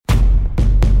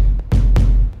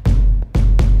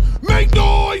make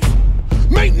noise,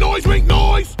 make noise, make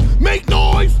noise, make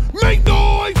noise, make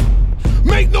noise,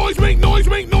 make noise, make noise,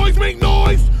 make noise, make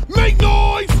noise, make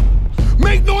noise,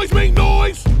 make noise, make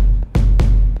noise,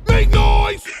 make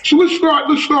noise. So let's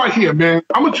start here, man.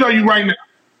 I'm gonna tell you right now.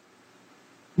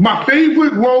 My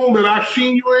favorite role that I've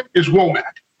seen you in is Womack.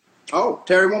 Oh,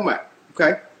 Terry Womack.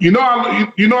 Okay. You know I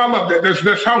love that.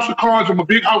 That's House of Cards. I'm a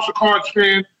big House of Cards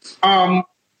fan.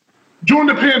 During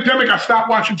the pandemic, I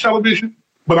stopped watching television,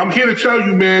 but I'm here to tell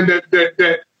you, man,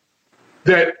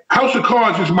 that House of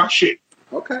Cards is my shit.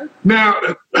 Okay. Now,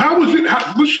 how was it?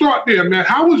 Let's start there, man.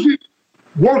 How was it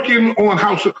working on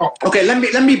House of Cards? Okay,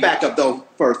 let me back up though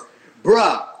first,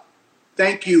 bruh.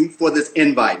 Thank you for this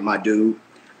invite, my dude.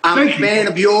 I'm a fan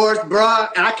of yours, bruh,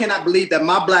 and I cannot believe that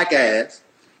my black ass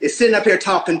is sitting up here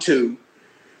talking to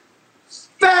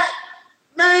Fat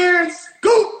Man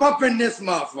Scoop up in this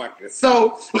motherfucker.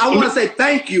 So I want to say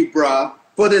thank you, bruh,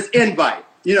 for this invite.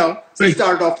 You know, so we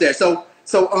started off there. So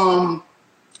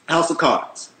House of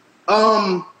Cards.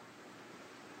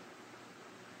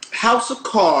 House of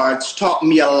Cards taught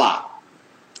me a lot,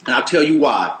 and I'll tell you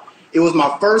why. It was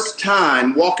my first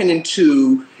time walking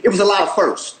into, it was a lot of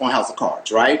firsts on House of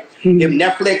Cards, right? Mm-hmm. If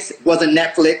Netflix wasn't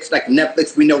Netflix, like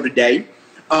Netflix we know today,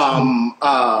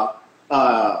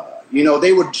 you know,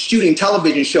 they were shooting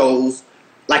television shows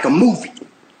like a movie.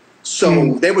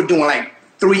 So they were doing like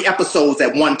 3 episodes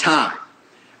at one time.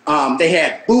 They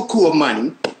had buku of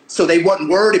money, so they wasn't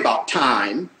worried about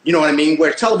time. You know what I mean?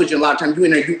 Where television, a lot of times you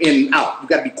in there, you in and out. You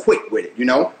got to be quick with it, you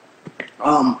know?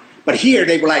 But here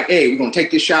they were like, hey, we're going to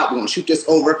take this shot. We're going to shoot this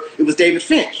over. It was David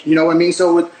Finch. You know what I mean?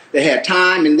 So they had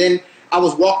time. And then I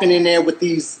was walking in there with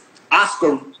these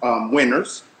Oscar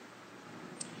winners.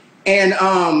 And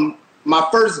my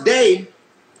first day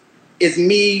is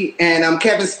me and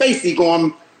Kevin Spacey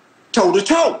going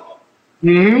toe-to-toe.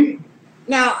 Mm-hmm.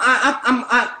 Now,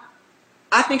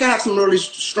 I think I have some really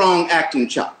strong acting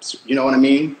chops. You know what I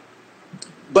mean?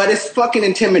 But it's fucking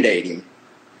intimidating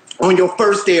on your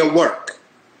first day of work.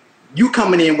 You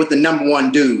coming in with the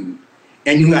 #1 dude,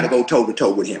 and you got to go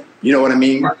toe-to-toe with him. You know what I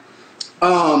mean? Right.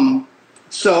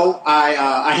 So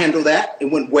I handled that.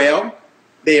 It went well.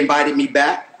 They invited me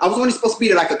back. I was only supposed to be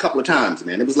there like a couple of times,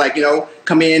 man. It was like, you know,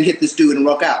 come in, hit this dude, and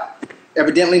rock out.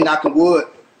 Evidently, knock on wood,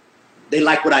 they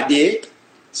liked what I did.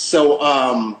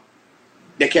 So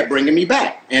they kept bringing me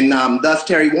back. And thus,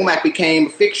 Terry Womack became a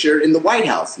fixture in the White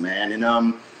House, man. And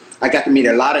I got to meet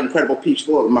a lot of incredible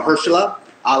people. Mahershala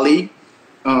Ali.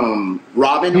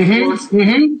 Robin, of course.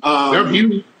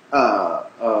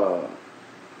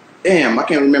 Damn, I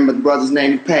can't remember the brother's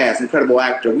name. He passed. Incredible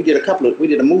actor. We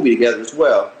did a movie together as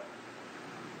well.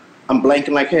 I'm blanking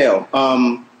like hell.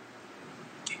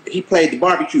 He played the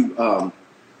barbecue. Damn,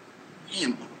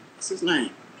 what's his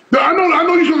name? No, I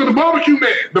know you're talking the barbecue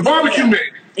man. The barbecue man.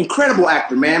 Incredible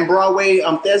actor, man. Broadway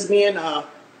thespian. Oh,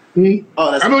 I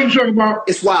know what you're talking about.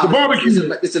 It's wild. The barbecue.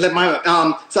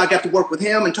 So I got to work with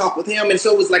him and talk with him, and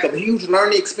so it was like a huge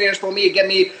learning experience for me. It gave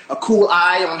me a cool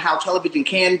eye on how television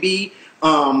can be,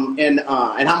 and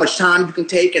how much time you can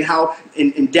take, and how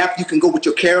in depth you can go with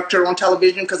your character on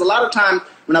television. Because a lot of times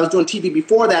when I was doing TV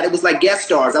before that, it was like guest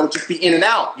stars. I would just be in and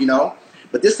out, you know.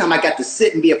 But this time I got to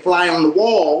sit and be a fly on the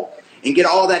wall and get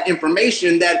all that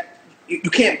information that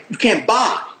you can't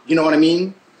buy. You know what I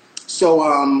mean? So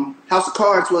House of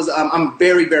Cards was, I'm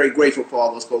very, very grateful for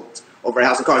all those folks over at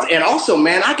House of Cards. And also,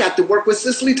 man, I got to work with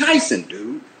Cicely Tyson,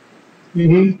 dude.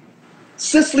 Mm-hmm.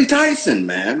 Cicely Tyson,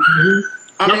 man. Mm-hmm.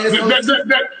 I mean,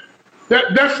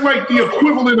 that's like the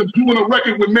equivalent of doing a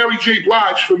record with Mary J.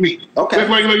 Blige for me. Okay.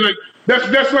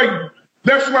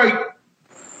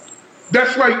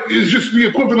 That's like it's just the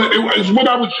equivalent. It's what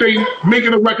I would say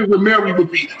making a record with Mary would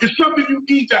be. It's something you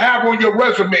need to have on your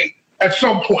resume at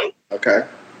some point. Okay.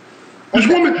 This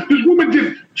woman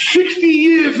did 60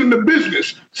 years in the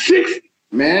business. 60.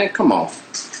 Man, come on.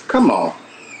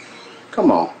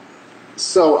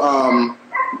 So,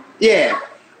 yeah.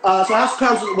 So House of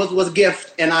Cards was a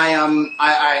gift, and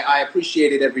I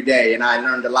appreciate it every day, and I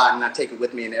learned a lot, and I take it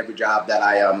with me in every job that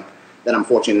I'm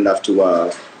fortunate enough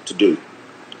to do.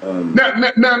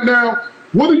 Now,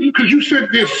 what are you? Because you said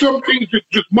there's some things that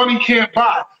just money can't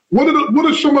buy. What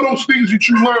are some of those things that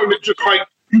you learned that just like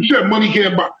you said money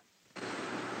can't buy?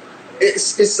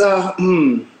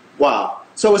 Wow.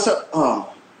 So it's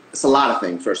a lot of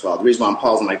things. First of all, the reason why I'm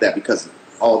pausing like that because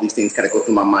all these things kind of go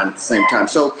through my mind at the same time.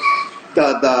 So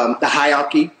the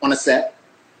hierarchy on a set,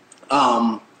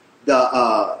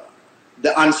 the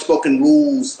unspoken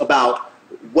rules about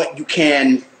what you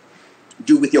can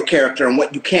do with your character and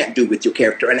what you can't do with your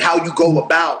character, and how you go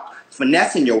about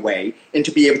finessing your way and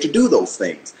to be able to do those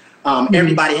things.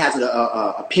 Everybody has an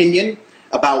opinion.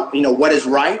 about, you know, what is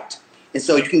right. And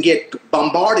so you can get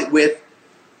bombarded with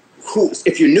who,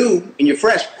 if you're new and you're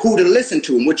fresh, who to listen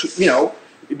to, and which, you know,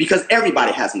 because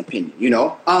everybody has an opinion, you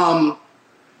know.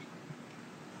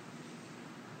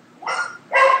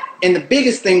 And the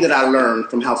biggest thing that I learned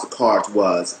from House of Cards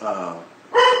was,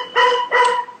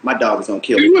 my dog is gonna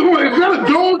kill me. Is that a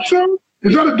dog, son?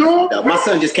 Is that a dog? My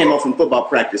son just came off from football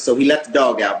practice, so he let the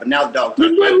dog out, but now the dog.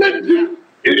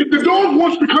 If the dog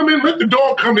wants to come in, let the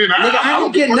dog come in. Nigga, I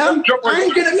ain't getting up. I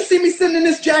ain't getting up. You see me sitting in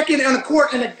this jacket on the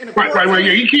court in a court. Right.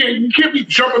 Yeah, you can't be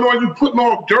jumping on you, putting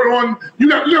all dirt on. You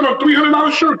got a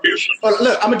 $300 shirt here.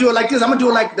 Look, I'm gonna do it like this. I'm gonna do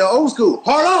it like the old school.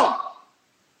 Hold on.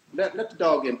 Let the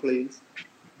dog in, please.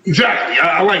 Exactly.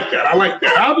 I like that.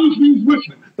 Obviously he's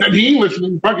listening. That he ain't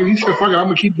listening. He said, "Fuck it, I'm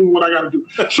gonna keep doing what I gotta do."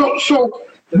 So,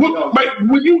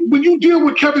 when you deal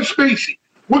with Kevin Spacey,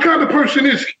 what kind of person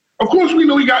is he? Of course, we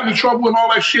know he got into trouble and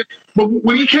all that shit. But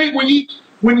when you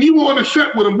were on the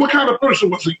set with him, what kind of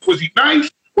person was he? Was he nice,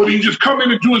 or did he just come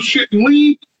in and do his shit and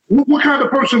leave? What kind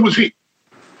of person was he?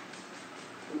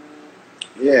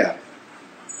 Yeah.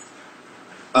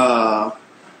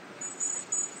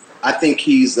 I think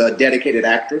he's a dedicated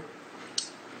actor.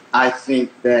 I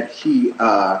think that he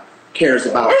cares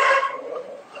about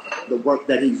the work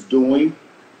that he's doing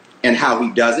and how he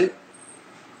does it.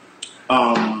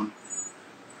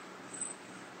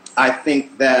 I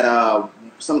think that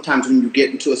sometimes when you get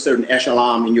into a certain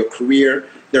echelon in your career,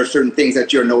 there are certain things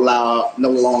that you're no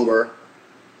longer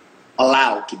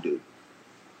allowed to do.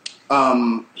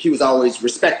 He was always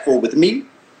respectful with me.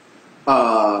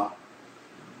 I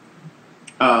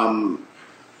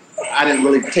didn't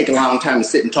really take a long time to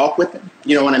sit and talk with him.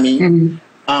 You know what I mean?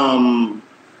 Mm-hmm.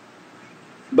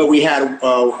 But we had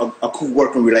a cool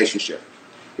working relationship.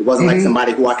 It wasn't like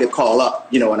somebody who I could call up,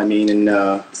 you know what I mean,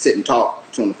 and sit and talk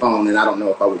to on the phone, and I don't know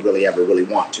if I would really ever really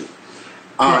want to.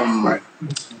 Right.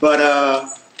 But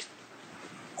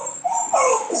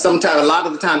sometimes, a lot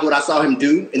of the times what I saw him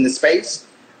do in the space,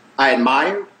 I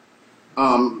admired.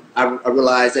 I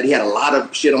realized that he had a lot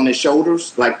of shit on his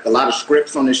shoulders, like a lot of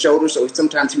scripts on his shoulders, so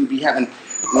sometimes he would be having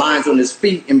lines on his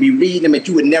feet and be reading them, and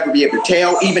you would never be able to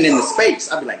tell, even in the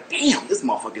space. I'd be like, damn, this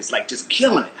motherfucker is like just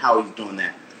killing it, how he's doing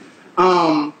that.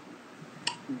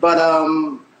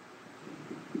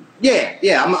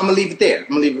 Yeah, I'm gonna leave it there.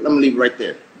 I'm gonna leave it right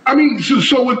there. I mean,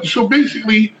 so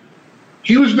basically,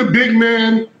 he was the big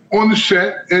man on the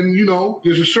set, and you know,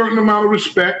 there's a certain amount of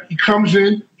respect. He comes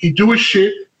in, he do his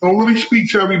shit, don't really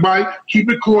speak to everybody, keep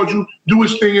it cordial, do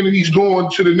his thing, and then he's going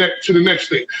to the next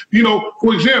thing. You know,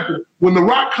 for example, when The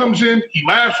Rock comes in, he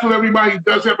laughs with everybody, he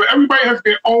does that, but everybody has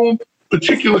their own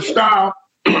particular style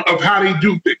of how they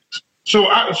do things. So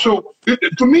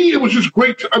for me, it was just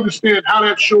great to understand how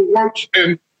that show works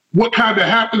and what kind of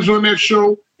happens on that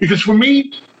show. Because for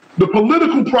me, the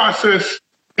political process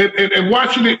and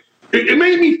watching it, it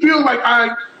made me feel like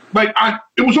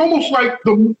it was almost like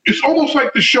it's almost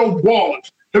like the show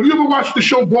Ballers. Have you ever watched the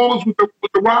show Ballers with the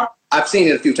Rock? I've seen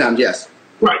it a few times, yes.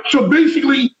 Right. So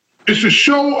basically, it's a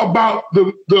show about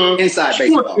the inside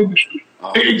baseball industry.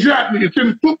 Exactly. It's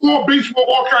in football, baseball,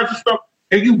 all kinds of stuff,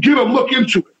 and you get a look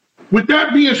into it. With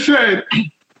that being said,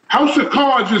 House of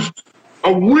Cards is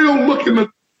a real look into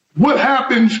what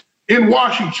happens in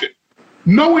Washington.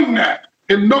 Knowing that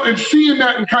and seeing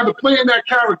that and kind of playing that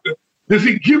character, does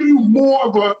it give you more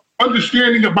of a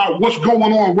understanding about what's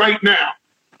going on right now?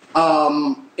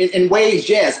 In ways,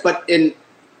 yes, but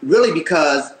really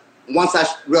because once I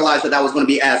realized that I was going to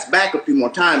be asked back a few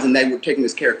more times and they were taking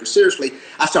this character seriously,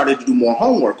 I started to do more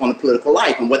homework on the political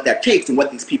life and what that takes and what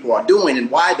these people are doing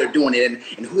and why they're doing it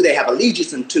and who they have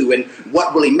allegiance to and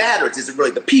what really matters. Is it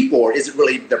really the people or is it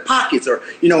really their pockets or,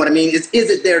 you know what I mean? Is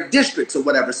it their districts or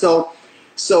whatever? So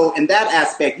in that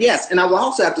aspect, yes. And I will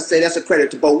also have to say that's a credit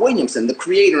to Bo Williamson, the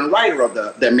creator and writer of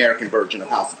the American version of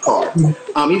House of Cards. He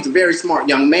was a very smart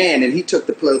young man, and he took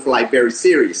the political life very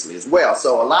seriously as well.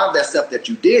 So a lot of that stuff that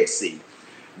you did see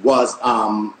was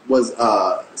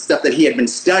stuff that he had been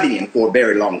studying for a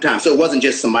very long time. So it wasn't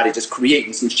just somebody just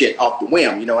creating some shit off the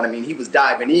whim. You know what I mean? He was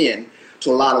diving in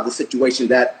to a lot of the situations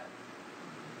that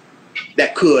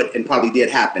could and probably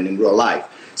did happen in real life.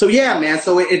 So yeah, man.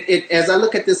 So it as I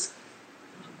look at this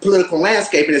political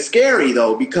landscape, and it's scary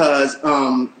though, because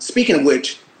speaking of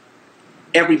which,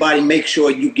 everybody make sure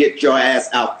you get your ass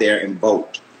out there and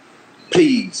vote.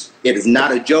 Please. It is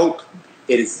not a joke.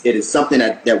 It is something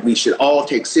that we should all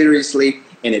take seriously,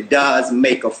 and it does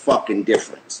make a fucking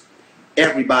difference.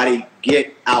 Everybody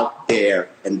get out there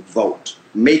and vote.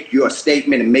 Make your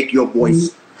statement and make your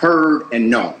voice heard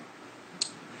and known.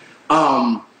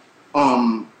 I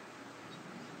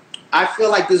feel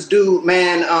like this dude,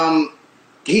 man,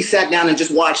 he sat down and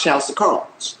just watched House of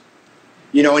Cards.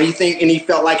 You know, and he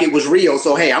felt like it was real.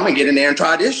 So, hey, I'm going to get in there and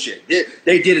try this shit.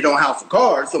 They did it on House of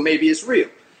Cards, so maybe it's real.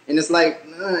 And it's like,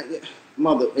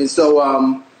 mother. And so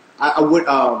I would,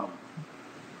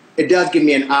 it does give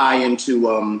me an eye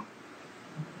into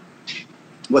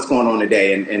what's going on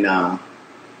today and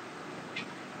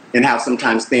how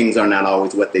sometimes things are not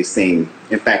always what they seem.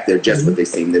 In fact, they're just what they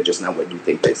seem. They're just not what you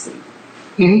think they seem.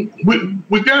 Mm-hmm.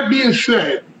 With that being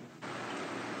said,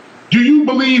 do you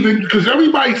believe in, because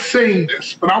everybody's saying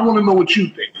this, but I want to know what you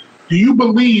think. Do you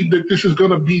believe that this is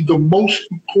going to be the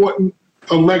most important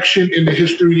election in the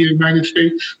history of the United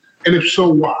States? And if so,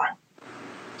 why?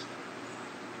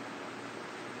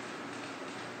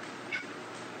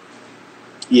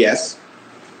 Yes.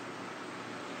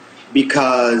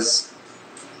 Because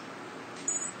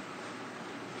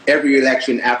every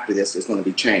election after this is going to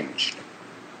be changed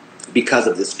because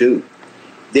of this dude.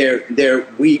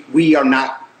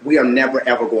 We are never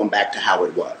ever going back to how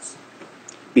it was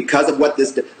because of what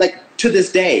this, like to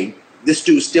this day, this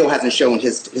dude still hasn't shown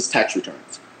his tax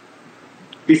returns.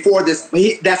 Before this,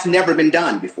 that's never been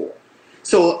done before.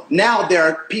 So now there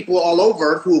are people all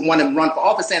over who want to run for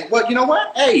office saying, well, you know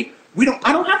what? Hey,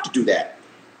 I don't have to do that.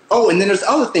 Oh, and then there's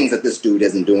other things that this dude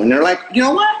isn't doing. They're like, you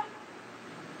know what?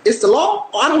 It's the law.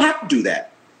 Oh, I don't have to do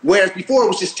that. Whereas before it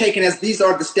was just taken as these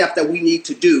are the steps that we need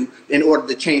to do in order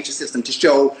to change the system, to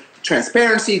show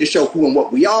transparency, to show who and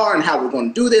what we are and how we're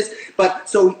going to do this. But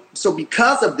so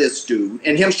because of this dude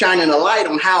and him shining a light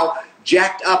on how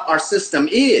jacked up our system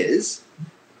is,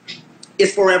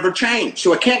 it's forever changed.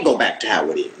 So it can't go back to how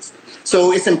it is.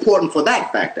 So it's important for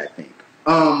that fact, I think.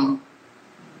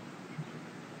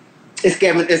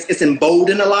 It's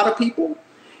emboldened a lot of people.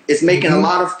 It's making a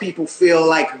lot of people feel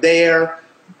like they're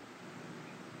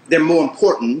more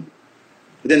important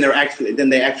than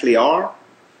they actually are.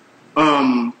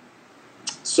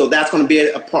 So that's going to be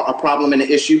a problem and an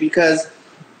issue because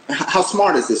how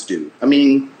smart is this dude? I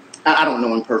mean, I don't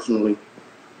know him personally.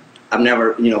 I've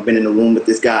never, been in a room with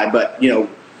this guy, but,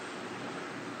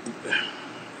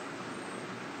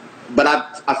 but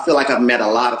I feel like I've met a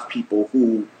lot of people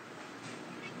who've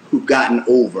gotten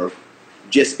over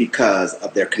just because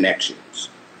of their connections,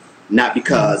 not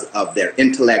because of their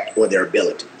intellect or their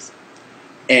abilities.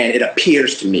 And it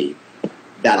appears to me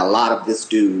that a lot of this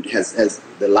dude has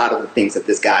a lot of the things that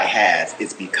this guy has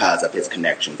is because of his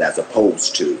connections as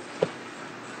opposed to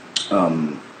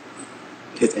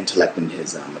his intellect and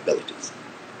his abilities.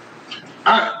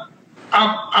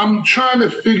 I'm trying to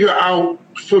figure out,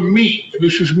 for me,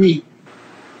 this is me,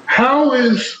 how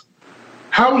is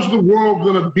the world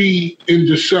going to be in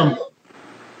December?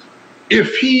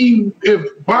 If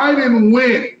Biden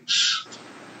wins,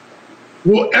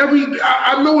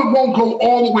 I know it won't go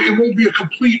all the way, it won't be a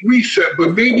complete reset,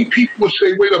 but maybe people will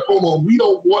say, wait up, hold on, we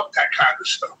don't want that kind of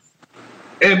stuff.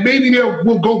 And maybe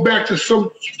we'll go back to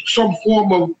some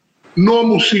form of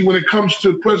normalcy when it comes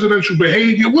to presidential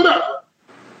behavior, whatever.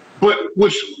 But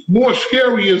what's more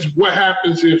scary is what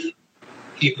happens if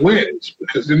he wins,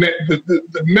 because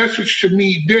the message to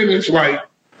me then is like,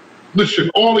 listen,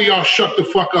 all of y'all shut the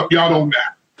fuck up, y'all don't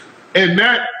matter. And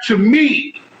that, to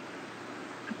me,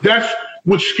 that's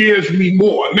what scares me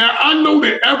more. Now, I know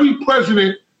that every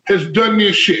president has done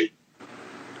their shit.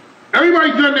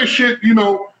 Everybody's done their shit,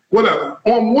 whatever.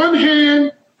 On one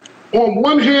hand,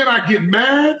 I get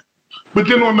mad, but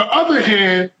then on the other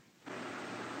hand,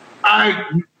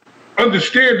 I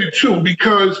understand it too,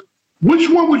 because which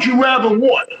one would you rather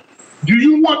want? Do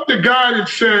you want the guy that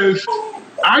says,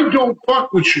 I don't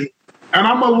fuck with you, and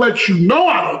I'm going to let you know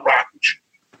I don't rock with you?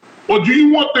 Or do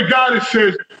you want the guy that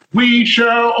says, we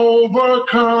shall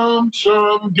overcome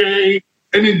someday,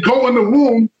 and then go in the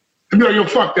room and be like, yo,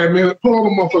 fuck that, man. Put all the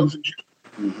motherfuckers in jail.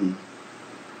 Mm-hmm.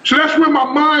 So that's where my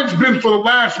mind's been for the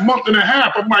last month and a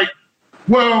half. I'm like,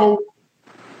 well,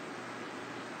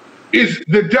 is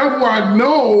the devil I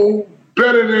know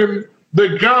better than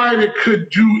the guy that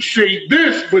could say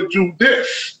this but do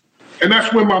this? And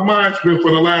that's where my mind's been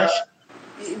for the last.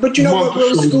 But you know what,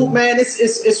 Real Scoop, man, it's.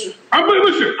 I mean,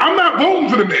 listen, I'm not voting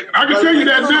for the man. I can tell you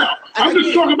that now. I'm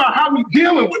just talking about how we're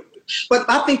dealing with this. But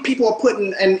I think people are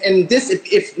putting, and this,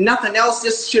 if nothing else,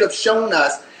 this should have shown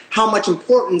us how much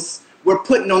importance we're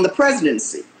putting on the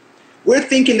presidency. We're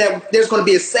thinking that there's going to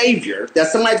be a savior, that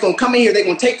somebody's going to come in here, they're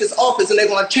going to take this office, and they're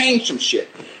going to change some shit.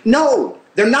 No,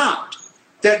 they're not.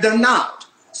 They're not.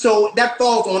 So that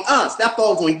falls on us. That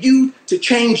falls on you to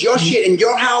change your shit in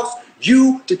your house,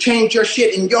 you to change your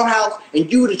shit in your house,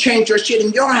 and you to change your shit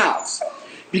in your house.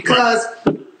 Because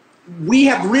we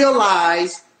have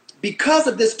realized, because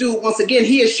of this dude, once again,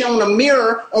 he has shown a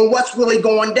mirror on what's really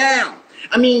going down.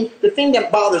 I mean, the thing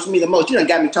that bothers me the most, you done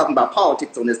got me talking about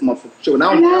politics on this motherfucker show, and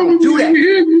I don't do that.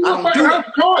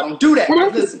 I don't do that.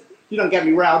 Listen, you done got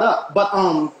me riled up. But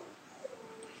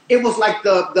it was like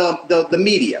the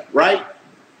media, right?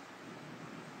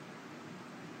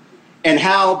 And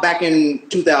how back in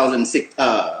 2006,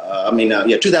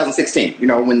 2016, you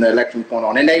know, when the election was going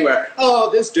on, and they were,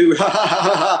 oh, this dude,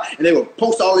 and they would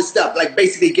post all this stuff, like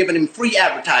basically giving him free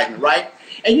advertisement, right?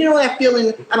 And you know that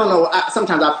feeling, I don't know,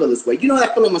 sometimes I feel this way. You know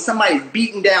that feeling when somebody's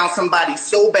beating down somebody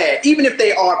so bad, even if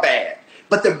they are bad,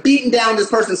 but they're beating down this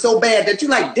person so bad that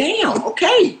you're like, damn,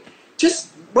 okay,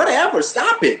 just whatever,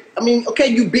 stop it. I mean,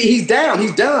 okay, he's down,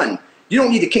 he's done. You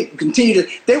don't need to continue to.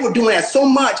 They were doing that so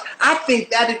much. I think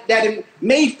that it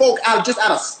made folk out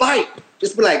of spite,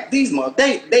 just be like, these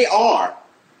they are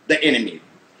the enemy.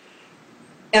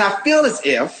 And I feel as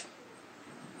if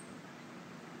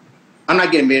I'm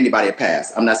not giving anybody a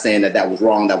pass. I'm not saying that was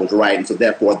wrong, that was right, and so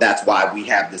therefore that's why we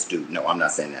have this dude. No, I'm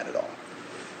not saying that at all.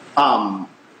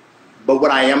 But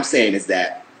what I am saying is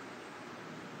that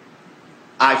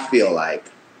I feel like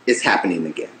it's happening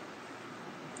again.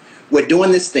 We're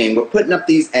doing this thing. We're putting up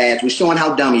these ads. We're showing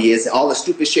how dumb he is, all the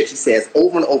stupid shit he says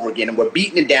over and over again, and we're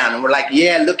beating it down. And we're like,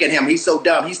 yeah, look at him. He's so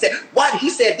dumb. He said, what? He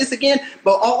said this again?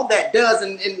 But all that does,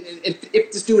 and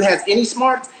if this dude has any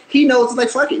smarts, he knows, it's like,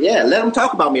 fuck it, yeah, let them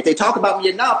talk about me. If they talk about me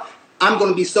enough, I'm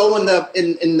going to be so in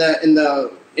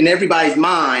everybody's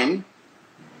mind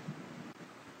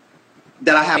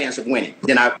that I have a chance of winning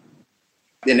than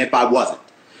if I wasn't.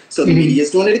 So the media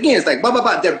is doing it again. It's like, blah, blah,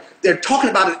 blah. They're talking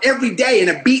about it every day, and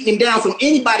they're beating him down. So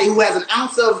anybody who has an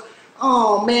ounce of,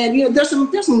 oh, man, you know, there's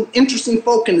some interesting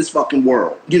folk in this fucking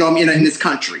world, you know what I mean, in this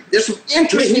country. There's some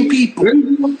interesting people.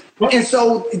 And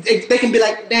so they can be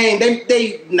like, dang,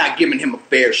 they not giving him a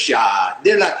fair shot.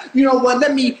 They're like, you know what,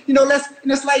 let me, you know,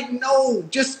 and it's like, no,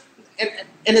 just,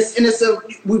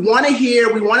 we want to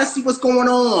hear, we want to see what's going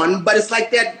on, but it's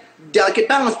like that delicate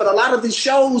balance. But a lot of these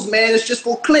shows, man, it's just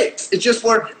for clicks. It's just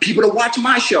for people to watch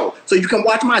my show, so you can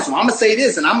watch mine. So I'm gonna say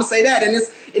this and I'm gonna say that, and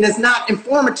it's not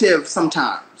informative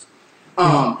sometimes.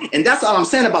 And that's all I'm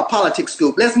saying about politics,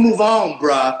 Scoop. Let's move on,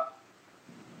 bruh.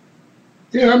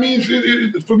 Yeah, I mean,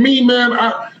 for me, man,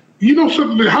 you know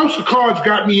something, the House of Cards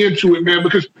got me into it, man,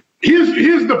 because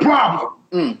here's the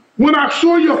problem. When I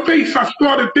saw your face, I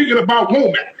started thinking about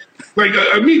Womack, like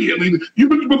immediately.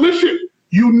 But listen,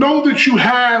 you know that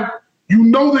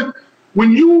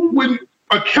when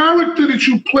a character that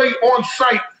you play on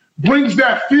site brings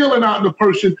that feeling out in the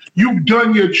person, you've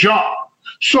done your job.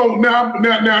 So now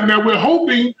we're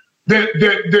hoping that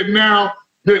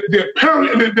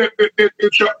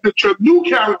your new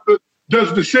character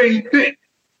does the same thing.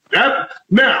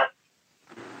 Now,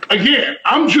 again,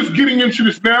 I'm just getting into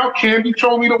this now. Candy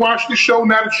told me to watch the show.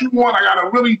 Now that you want, I got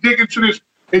to really dig into this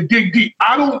and dig deep.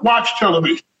 I don't watch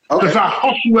television because I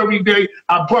hustle every day.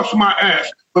 I bust my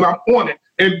ass, but I'm on it.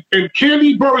 And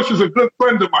Candy Burris is a good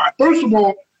friend of mine. First of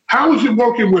all, how is it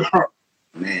working with her?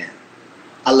 Man,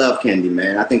 I love Candy,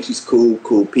 man. I think she's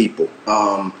cool people.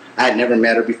 I had never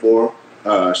met her before.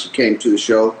 She came to the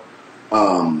show.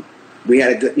 We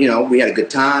had a good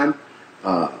time.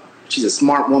 She's a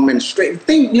smart woman, straight. The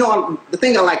thing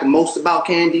I like most about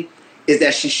Candy is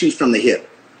that she shoots from the hip.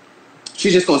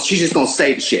 She's just gonna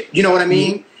say the shit. You know what I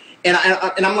mean? And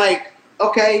I'm like,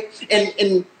 okay.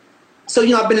 And so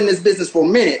I've been in this business for a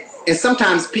minute, and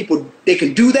sometimes people, they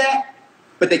can do that,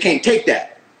 but they can't take that.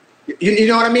 You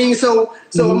know what I mean? So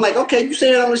I'm like, okay, you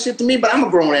saying all this shit to me, but I'm a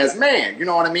grown ass man. You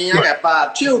know what I mean? I got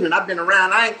 5 children. I've been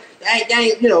around. I ain't.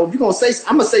 If you're gonna say,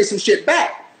 I'm gonna say some shit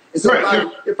back. And so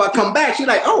if I come back, she's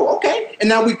like, oh, okay, and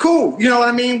now we cool. You know what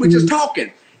I mean? We're just talking,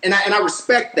 and I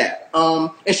respect that.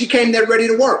 And she came there ready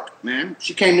to work, man.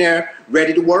 She came there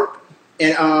ready to work,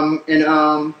 and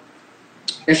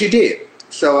she did.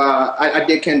 So I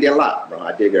dig Candy a lot, bro.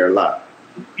 I dig her a lot.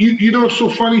 You know, it's so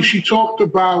funny. She talked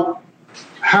about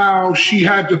how she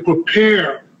had to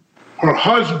prepare her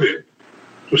husband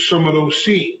for some of those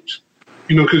scenes.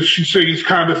 Because she said he's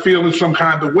kind of feeling some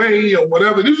kind of way or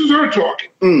whatever. This is her talking.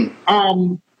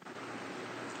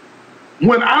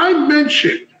 When I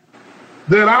mentioned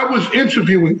that I was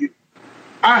interviewing you,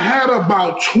 I had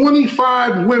about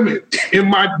 25 women in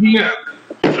my DM.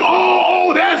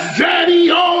 Oh, that's Zaddy.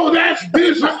 Oh, that's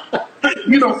this.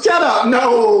 Shut up.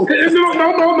 No.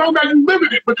 No. Now you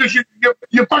limit it because you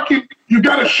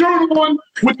got a shirt on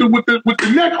with the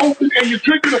neck open and you're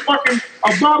drinking a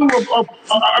bottle of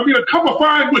a cup of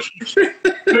fine whiskey,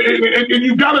 and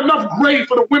you got enough grade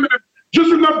for the women,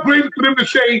 just enough grade for them to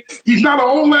say he's not an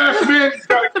old ass man. He's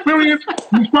got experience.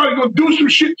 He's probably gonna do some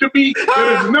shit to me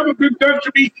that has never been done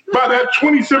to me by that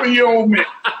 27-year-old man.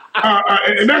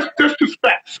 And that's just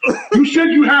facts. You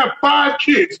said you have 5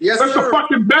 kids. Yes, that's sir. a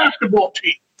fucking basketball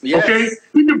team. Yes. Okay?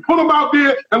 You can put them out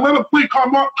there and let them play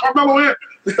Carmelo Anthony.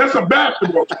 That's a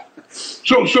basketball team.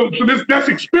 So that's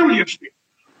experience there.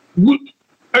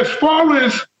 As far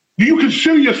as, do you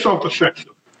consider yourself a sexer?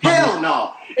 Hell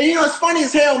no. And you know, it's funny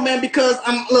as hell, man, because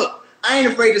I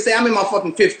ain't afraid to say I'm in my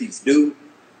fucking 50s, dude.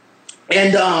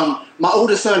 And my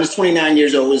oldest son is 29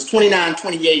 years old. It's 29,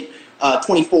 28,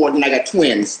 24, then I got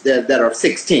twins that are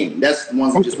 16. That's the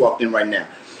ones that just walked in right now.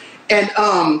 And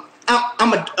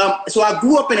so I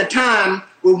grew up in a time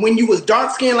where when you was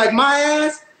dark skinned like my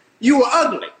ass, you were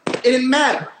ugly. It didn't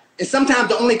matter. And sometimes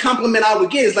the only compliment I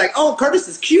would get is like, "Oh, Curtis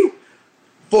is cute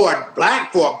for a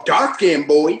dark skinned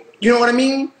boy." You know what I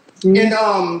mean?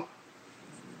 Mm-hmm.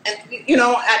 And you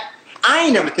know, I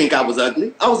ain't never think I was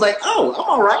ugly. I was like, "Oh, I'm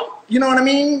all right." You know what I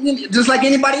mean? Just like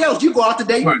anybody else, you go out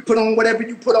today, you put on whatever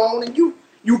you put on, and you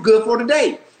good for the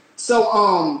day. So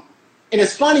and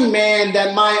it's funny, man,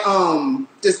 that my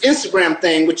this Instagram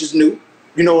thing, which is new,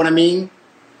 you know what I mean?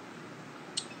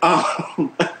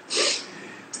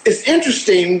 It's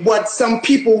interesting what some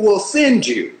people will send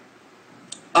you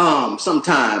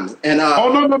sometimes. And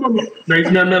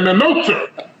no, sir.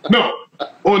 No.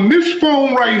 On this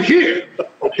phone right here,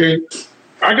 okay,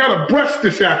 I got a breast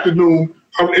this afternoon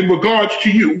in regards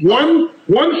to you. One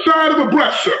side of a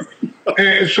breast, sir.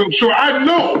 And so I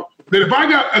know that if I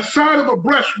got a side of a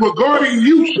breast regarding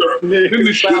you, sir, then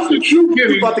the shit that you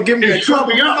getting about to give me is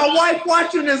something else. My wife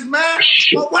watching this, man.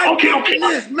 My wife watching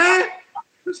this, man.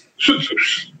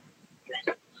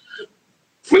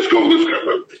 Let's go to the shop.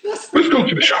 Let's go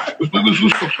to the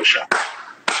shop.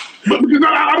 But because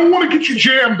I don't want to get you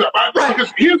jammed up.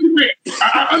 Because here's the thing.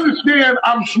 I understand.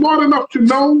 I'm smart enough to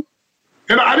know,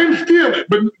 and I didn't feel it.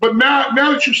 But now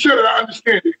that you said it, I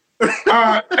understand it.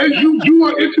 As you do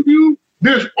an interview,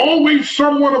 there's always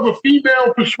someone of a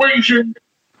female persuasion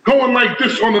going like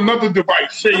this on another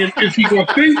device, saying, "Is he going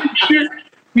to say some shit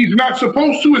he's not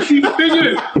supposed to?" And see, the thing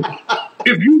is,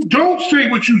 if you don't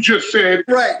say what you just said,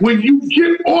 when you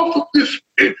get off of this,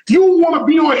 you want to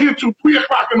be on here till 3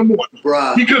 o'clock in the morning.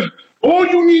 Bruh. Because all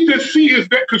you need to see is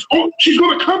that, because she's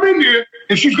going to come in there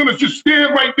and she's going to just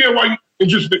stand right there while you, and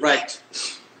just... Right.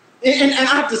 And I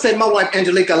have to say, my wife,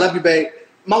 Angelique, I love you, babe.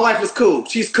 My wife is cool.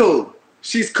 She's cool.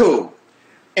 She's cool.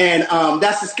 And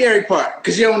that's the scary part,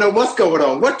 because you don't know what's going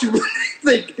on. What you really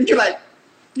think. You're like,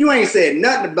 you ain't said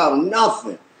nothing about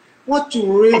nothing. What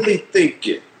you really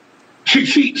thinking?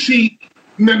 See,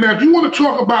 now if you want to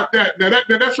talk about that,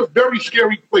 that's a very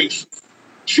scary place.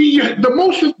 See, the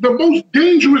most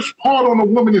dangerous part on a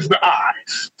woman is the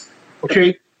eyes,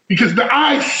 okay? Because the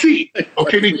eyes see,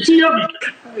 okay? They see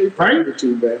everything, right?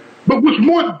 But what's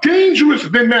more dangerous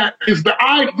than that is the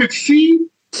eyes that see,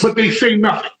 but they say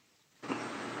nothing.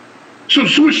 So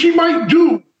what she might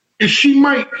do is she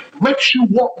might let you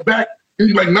walk back and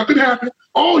you're like, nothing happened.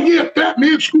 Oh yeah, fat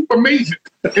man scoop, amazing.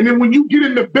 And then when you get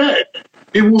in the bed,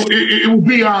 it will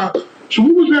be so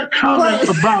what was that comment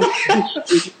about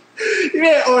this?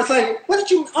 Yeah, or it's like, what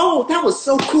did you, oh, that was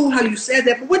so cool how you said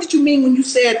that, but what did you mean when you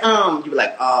said, you were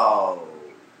like, oh,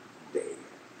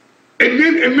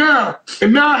 damn. And now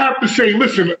I have to say,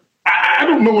 listen, I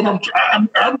don't know what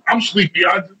I'm sleepy.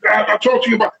 I talk to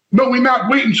you about, no, we're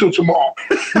not waiting till tomorrow.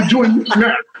 We're doing this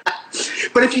now.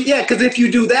 But because if you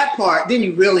do that part, then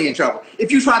you're really in trouble. If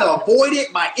you try to avoid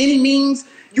it by any means,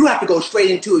 you have to go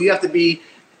straight into it. You have to be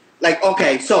like,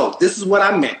 okay, so this is what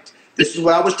I meant. This is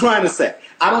what I was trying to say.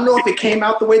 I don't know if it came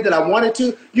out the way that I wanted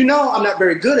to. You know, I'm not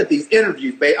very good at these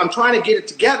interviews, babe. I'm trying to get it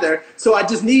together, so I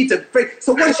just need to.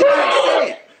 So what should I have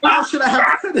said? How should I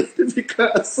have said it?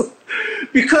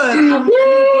 Because I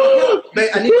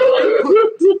need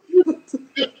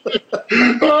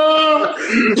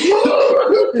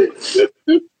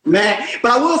man,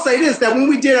 but I will say this, that when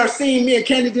we did our scene, me and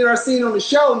Candy did our scene on the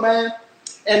show, man,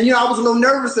 and, you know, I was a little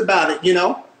nervous about it, you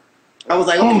know. I was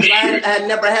like, I had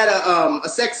never had a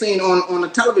sex scene on a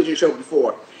television show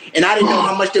before. And I didn't know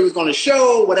how much they was going to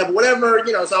show, whatever,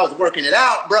 you know, so I was working it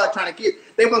out, bro, trying to get,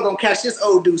 they weren't going to catch this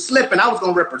old dude slipping. I was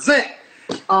going to represent.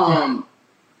 I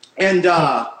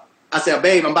said,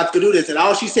 babe, I'm about to go do this. And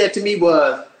all she said to me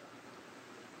was,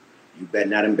 you better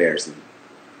not embarrass me.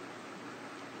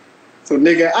 So,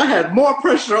 nigga, I had more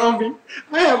pressure on me.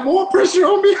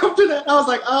 After that. I was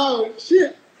like, oh,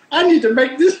 shit. I need to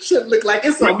make this shit look like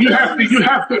it's a... You have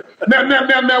to.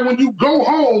 Now, when you go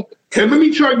home, and let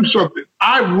me tell you something.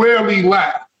 I rarely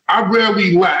laugh.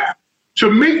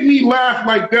 To make me laugh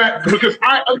like that, because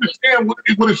I understand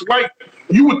what it's like.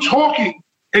 You were talking,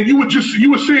 and you were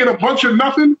saying a bunch of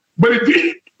nothing, but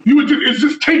it it's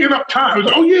just taking up time. It's,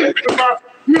 oh yeah, because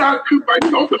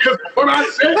because what I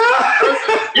said,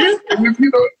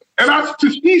 and to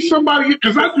see somebody,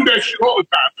 because I do that shit all the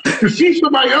time. To see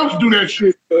somebody else do that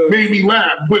shit made me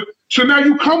laugh. But so now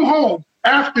you come home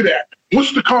after that.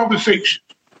 What's the conversation?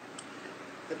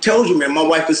 I told you, man, my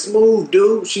wife is smooth,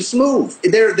 dude. She's smooth.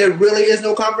 There really is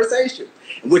no conversation,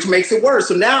 which makes it worse.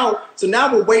 So now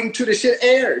we're waiting till the shit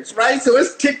airs, right? So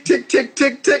it's tick, tick, tick,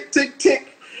 tick, tick, tick,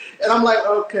 tick. And I'm like,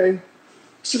 okay.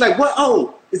 She's like, what?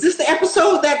 Oh, is this the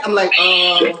episode that? I'm like,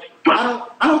 I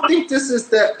don't think this is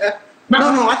the.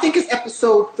 No, I think it's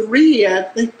episode 3. I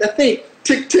think tick,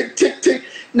 tick, tick, tick.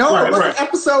 No, it wasn't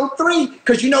episode 3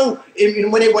 because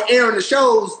when they were airing the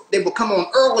shows, they would come on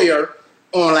earlier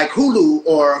on like Hulu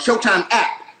or Showtime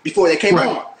app before they came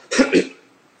on.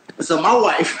 So my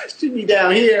wife, she'd be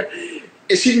down here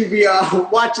and she'd be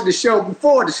watching the show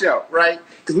before the show, right?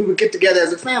 Because we would get together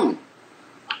as a family.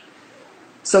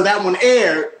 So that one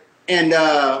aired, and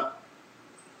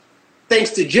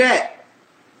thanks to Jet,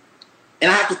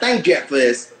 and I have to thank Jet for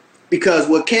this, because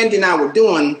what Candy and I were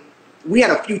doing, we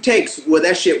had a few takes where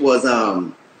that shit was,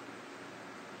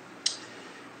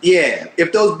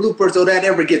 if those bloopers or that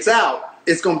ever gets out,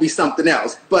 it's gonna be something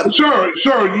else. But sir,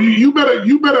 you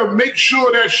better make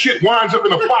sure that shit winds up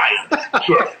in a fire,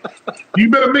 sir.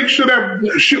 You better make sure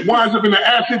that shit winds up in an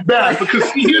acid bath, because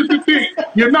here's the thing: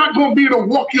 you're not gonna be able to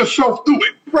walk yourself through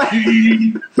it. Right.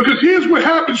 Because here's what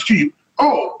happens to you.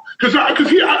 Oh, because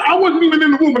I wasn't even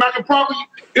in the room, and I could probably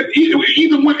it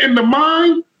either went in the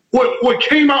mind or what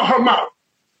came out her mouth.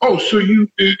 Oh, so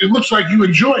it looks like you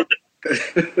enjoyed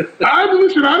it. I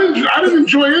didn't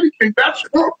enjoy anything. That's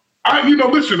wrong.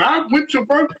 Listen, I went to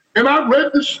work and I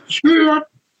read this script.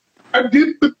 I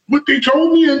did what they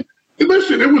told me, and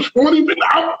listen, it was 40 minutes.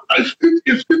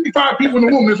 It's 55 people in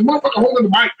the room. There's a motherfucker holding the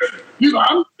mic.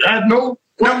 I had no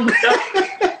problem with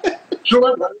that.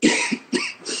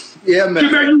 Yeah,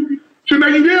 man. So now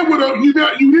you're there with her. You're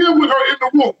there with her in the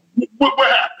room. What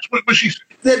happens? What she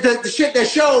said? The shit that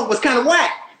showed was kind of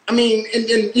whack. I mean, and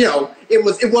it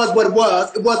was what it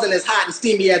was. It wasn't as hot and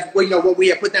steamy as what we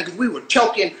had put down, because we were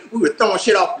choking, we were throwing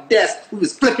shit off the desk, we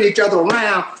was flipping each other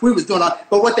around, we was doing all.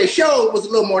 But what they showed was a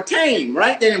little more tame,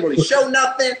 right? They didn't really show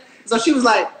nothing. So she was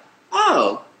like,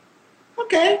 "Oh,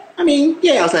 okay." I mean,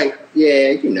 yeah. I was like,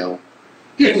 "Yeah,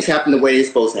 things happen the way they're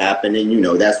supposed to happen,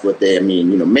 and that's what they. I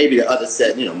mean, maybe the other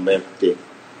set, she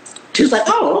was like,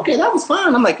 "Oh, okay, that was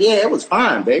fine." I'm like, "Yeah, it was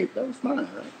fine, babe. That was fine."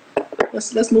 Right?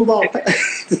 Let's move on.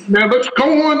 Now let's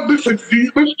go on. Listen,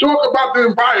 let's talk about the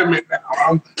environment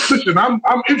now. Listen, I'm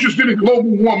interested in global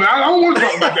warming. I don't want to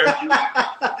talk about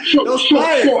that.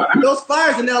 Those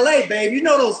fires in LA, babe. You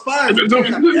know those fires.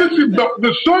 Listen,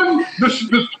 the sun,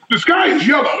 the sky is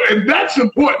yellow, and that's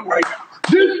important right now.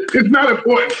 This is not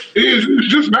important. It's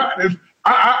just not.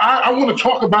 I want to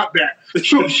talk about that.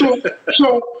 So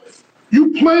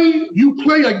you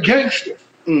play a gangster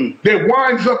that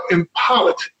winds up in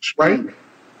politics, right?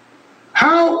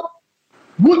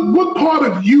 What part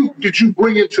of you did you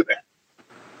bring into that?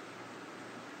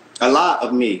 A lot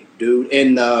of me, dude.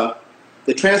 And the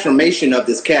transformation of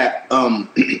this cat,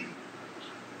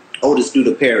 Otis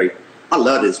Duda Perry. I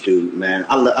love this dude, man.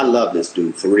 I love this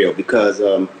dude for real, because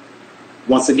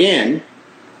once again,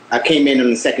 I came in on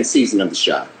the second season of the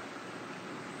show,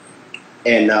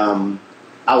 and I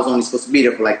was only supposed to be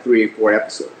there for like 3 or 4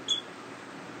 episodes.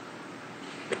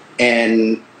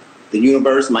 And the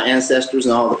universe, my ancestors,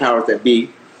 and all the powers that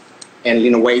be, and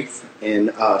Lena Waithe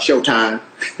and Showtime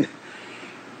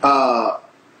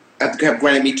have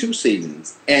granted me 2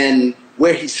 seasons. And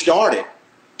where he started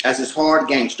as this hard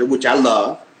gangster, which I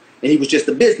love, and he was just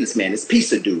a businessman, this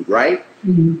piece of dude, right?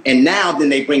 Mm-hmm. And now then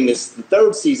they bring the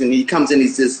 3rd season, he comes in,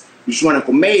 he's running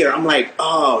for mayor. I'm like,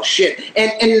 oh shit.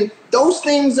 And those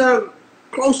things are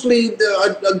closely,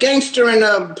 a gangster and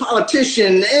a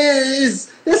politician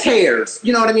there's hairs,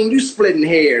 you know what I mean? You splitting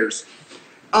hairs.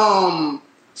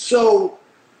 So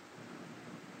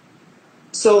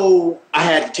I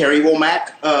had Terry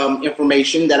Womack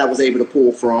information that I was able to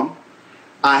pull from.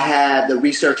 I had the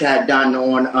research I had done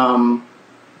on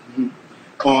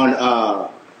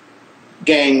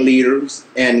gang leaders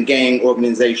and gang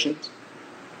organizations.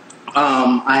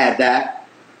 I had that.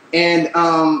 And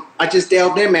I just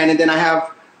delved in, man. And then I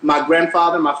have my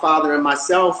grandfather, my father, and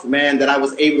myself, man, that I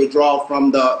was able to draw from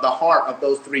the heart of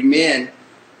those 3 men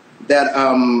that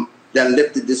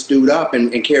lifted this dude up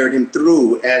and carried him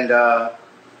through. And I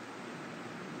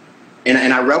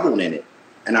reveled in it.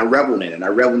 And I reveled in it. I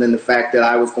reveled in the fact that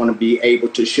I was going to be able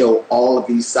to show all of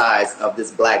these sides of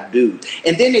this black dude.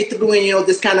 And then they threw in,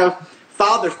 this kind of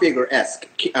father figure-esque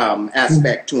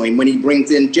aspect to him when he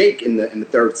brings in Jake in the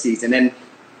 3rd season. And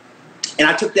And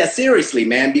I took that seriously,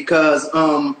 man, because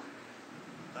how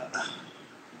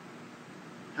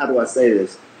do I say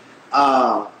this?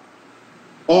 On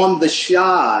the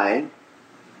shy,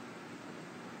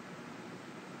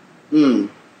 I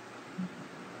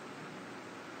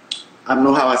don't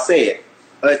know how I say it.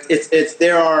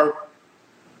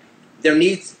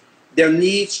 There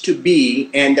needs to be,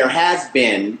 and there has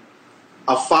been,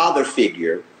 a father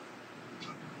figure,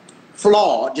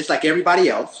 flawed just like everybody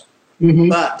else,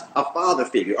 but a father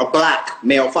figure, a black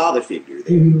male father figure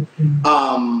there.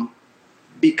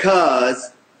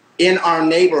 Because in our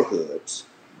neighborhoods,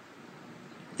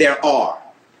 there are.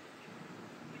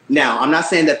 Now, I'm not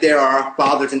saying that there are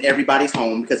fathers in everybody's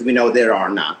home, because we know there are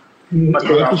not. But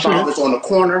there are fathers on the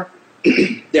corner.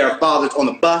 There are fathers on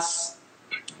the bus.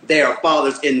 There are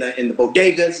fathers in the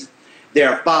bodegas. There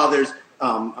are fathers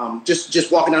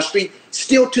just walking down the street.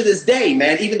 Still to this day,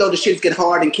 man, even though the shits get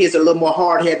hard and kids are a little more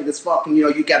hard-headed as fuck, and,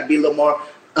 you got to be a little more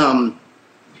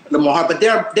hard. But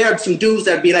there are some dudes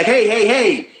that be like,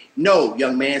 hey, no,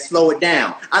 young man, slow it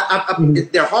down.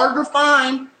 They're harder to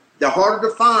find. They're harder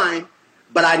to find,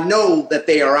 but I know that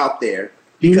they are out there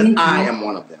because I am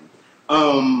one of them.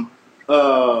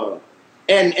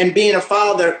 And being a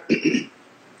father,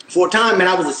 for a time, man,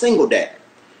 I was a single dad.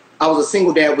 I was a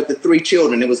single dad with the 3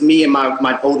 children. It was me and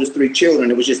my oldest 3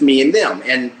 children. It was just me and them,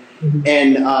 and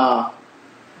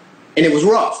it was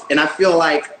rough. And I feel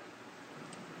like,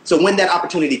 so when that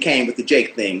opportunity came with the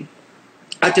Jake thing,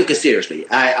 I took it seriously.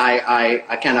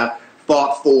 I kind of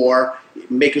fought for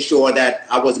making sure that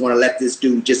I wasn't going to let this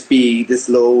dude just be this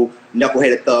little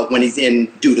knuckleheaded thug when he's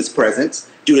in Judah's presence.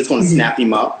 Judah's going to snap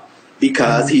him up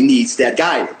because he needs that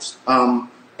guidance.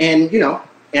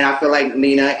 And I feel like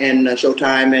Nina and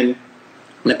Showtime and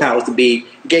the powers to be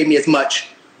gave me as much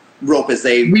rope as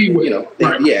they,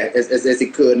 as they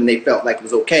could, and they felt like it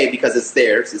was okay because it's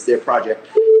theirs, it's their project.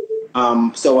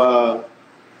 So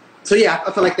yeah,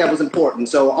 I feel like that was important.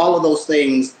 So all of those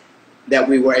things that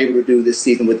we were able to do this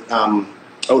season with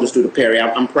Otis Duda Perry,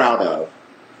 I'm proud of.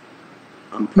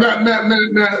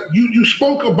 Now, you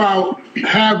spoke about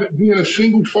being a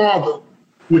single father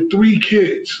with 3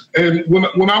 kids, and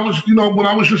when I was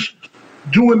just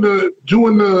doing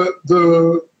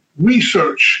the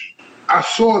research, I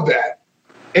saw that,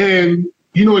 and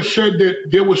it said that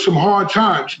there were some hard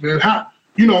times, man.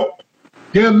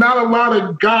 There are not a lot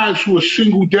of guys who are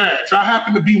single dads. I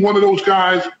happen to be one of those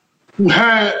guys who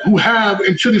have,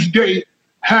 and to this day,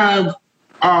 have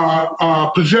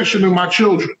possession of my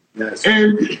children. Yes.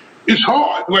 And it's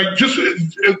hard. Like, just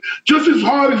as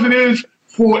hard as it is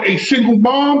for a single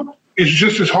mom, it's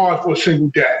just as hard for a single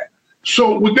dad.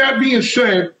 So with that being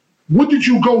said, what did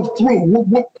you go through?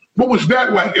 What was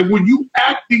that like? And were you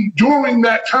acting during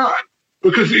that time?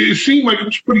 Because it seemed like it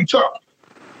was pretty tough.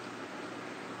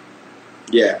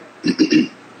 Yeah.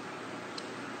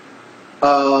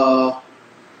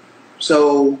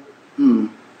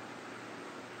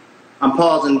 I'm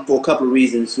pausing for a couple of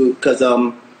reasons, because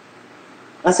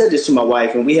I said this to my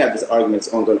wife, and we have this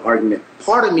ongoing argument.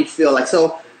 Part of me feel like,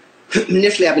 so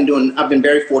initially I've been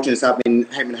very fortunate. So I've been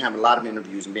having a lot of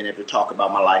interviews and being able to talk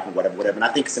about my life and whatever. And I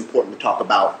think it's important to talk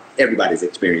about everybody's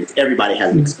experience. Everybody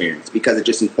has an experience because it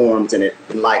just informs and it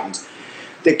enlightens.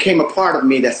 There came a part of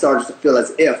me that started to feel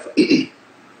as if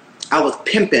I was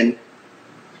pimping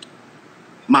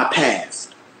my past.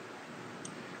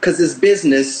 Because this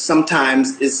business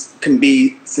sometimes can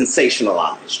be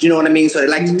sensationalized. You know what I mean? So they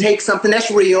like to take something that's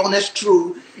real and that's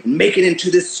true and make it into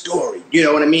this story. You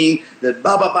know what I mean? The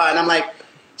blah, blah, blah. And I'm like,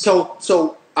 so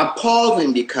I'm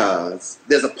pausing because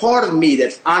there's a part of me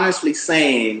that's honestly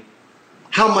saying,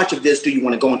 how much of this do you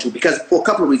want to go into? Because for a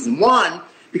couple of reasons. One,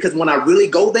 because when I really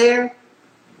go there,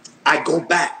 I go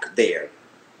back there.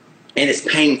 And it's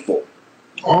painful.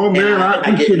 Oh, man.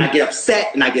 I get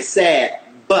upset and I get sad.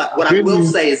 But what I will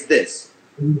say is this.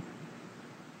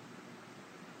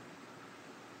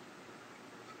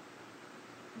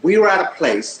 We were at a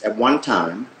place at one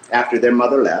time after their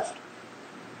mother left,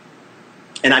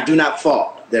 and I do not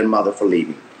fault their mother for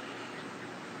leaving.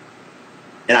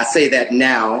 And I say that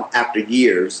now after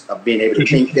years of being able to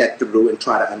think that through and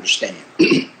try to understand.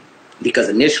 Because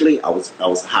initially I was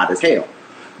hot as hell.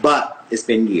 But it's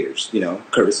been years,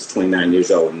 Curtis is 29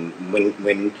 years old, and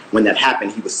when that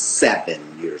happened, he was 7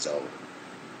 years old.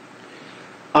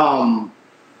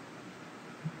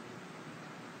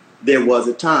 There was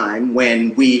a time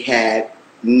when we had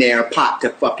near pot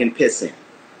to fucking piss in.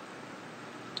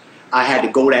 I had to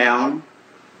go down,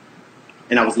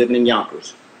 and I was living in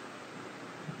Yonkers.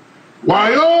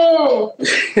 Why-oh!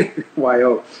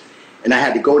 Why-oh. And I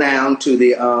had to go down to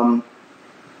the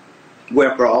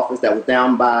welfare office that was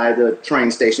down by the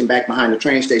train station, back behind the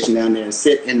train station down there, and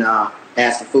sit and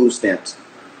ask for food stamps.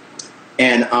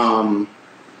 And I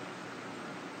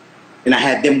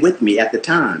had them with me at the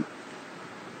time.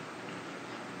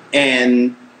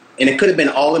 And it could have been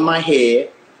all in my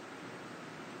head,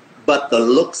 but the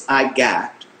looks I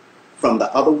got from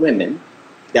the other women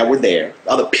that were there,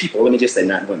 the other people, let me just say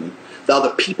not women, the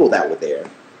other people that were there,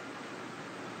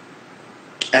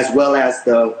 as well as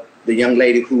the young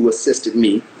lady who assisted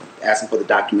me, asking for the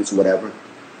documents or whatever,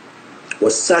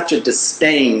 was such a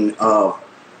disdain of,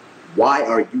 why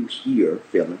are you here,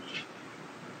 Phyllis?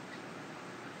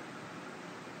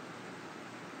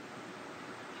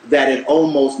 That it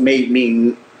almost made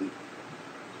me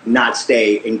not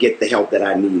stay and get the help that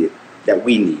I needed, that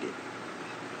we needed.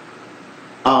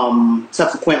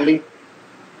 Subsequently,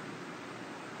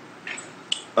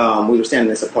 we were staying in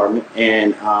this apartment,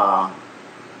 and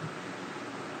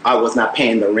I was not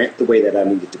paying the rent the way that I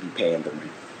needed to be paying the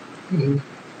rent. Mm-hmm.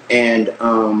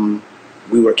 And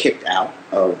we were kicked out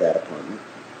of that apartment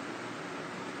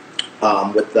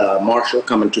with the marshal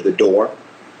coming to the door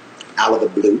out of the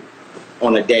blue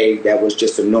on a day that was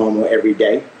just a normal every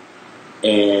day,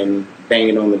 and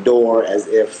banging on the door as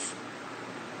if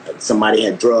somebody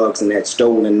had drugs and had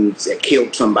stolen, had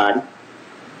killed somebody.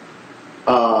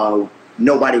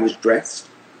 Nobody was dressed.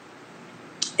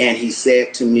 And he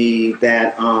said to me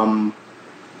that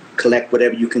collect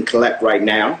whatever you can collect right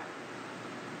now.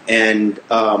 And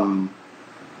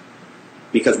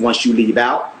because once you leave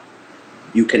out,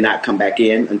 you cannot come back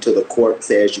in until the court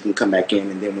says you can come back in.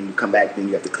 And then when you come back, then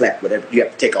you have to collect whatever. You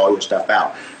have to take all your stuff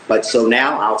out. But so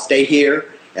now I'll stay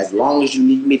here as long as you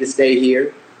need me to stay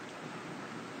here.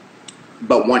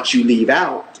 But once you leave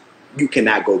out, you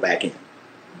cannot go back in.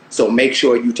 So make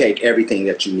sure you take everything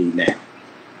that you need now.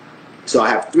 So I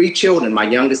have 3 children. My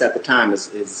youngest at the time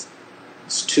is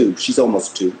 2. She's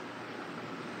almost 2.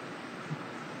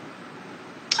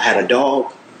 I had a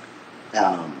dog,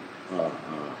 a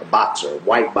boxer, a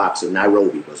white boxer,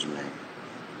 Nairobi was her name.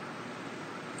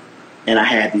 And I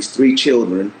had these 3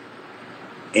 children,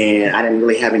 and I didn't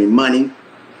really have any money.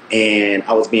 And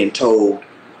I was being told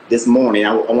this morning,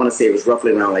 I want to say it was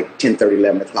roughly around like 10:30,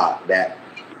 11 o'clock, that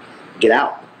get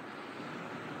out.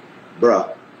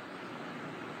 Bruh.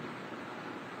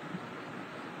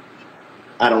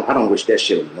 I don't wish that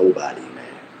shit on nobody,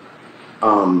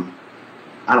 man.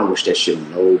 I don't wish that shit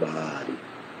on nobody.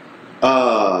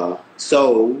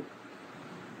 So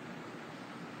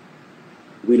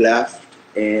we left,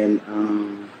 and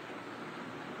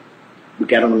we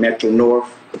got on the Metro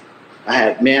North.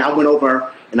 I went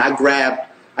over and I grabbed,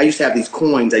 I used to have these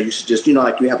coins. I used to just,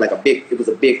 like you have like it was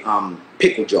a big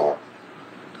pickle jar.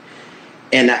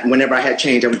 And whenever I had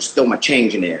change, I would just throw my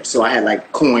change in there. So I had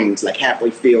like coins, like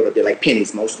halfway filled, they're like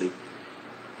pennies mostly.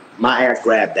 My ass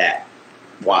grabbed that.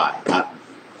 Why?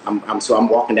 So I'm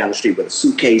walking down the street with a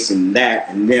suitcase and that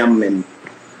and them, and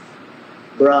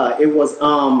bruh, it was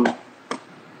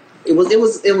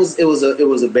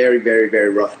a very, very, very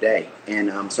rough day.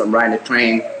 And so I'm riding the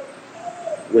train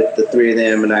with the 3 of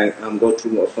them, and I go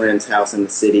to a friend's house in the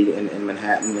city in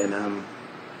Manhattan,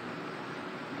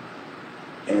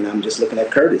 and I'm just looking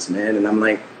at Curtis, man, and I'm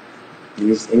like,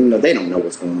 they don't know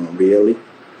what's going on really.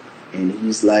 And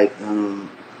he's like,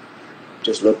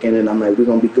 just looking, and I'm like, we're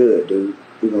gonna be good, dude.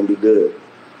 We're gonna be good.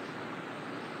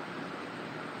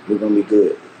 We're gonna be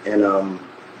good. And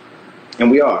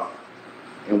we are,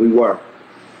 and we were,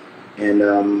 and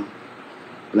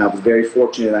I was very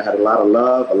fortunate. I had a lot of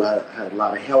love, had a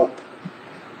lot of help.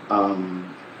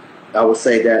 I would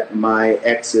say that my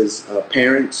ex's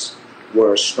parents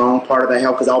were a strong part of that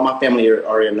help, because all my family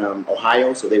are in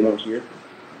Ohio, so they weren't here.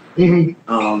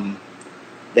 Mm-hmm.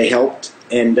 They helped,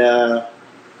 and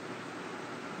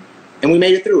we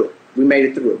made it through it. We made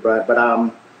it through it, but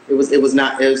it was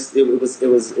not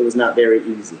very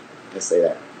easy. Let's say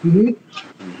that. Mm-hmm.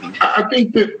 Mm-hmm. I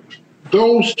think that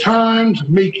those times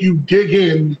make you dig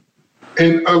in,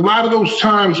 and a lot of those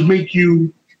times make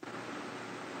you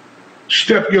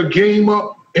step your game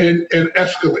up and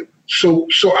escalate. So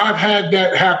I've had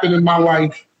that happen in my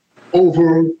life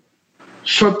over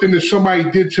something that somebody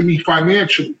did to me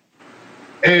financially,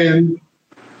 and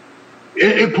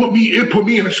it put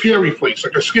me in a scary place,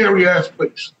 like a scary ass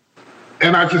place.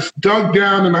 And I just dug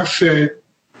down and I said,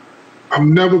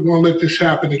 I'm never gonna let this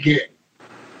happen again.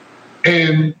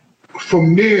 And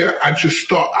from there, I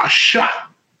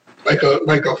shot like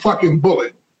a fucking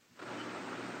bullet.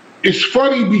 It's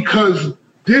funny because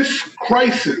this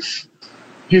crisis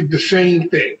did the same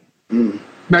thing. Mm.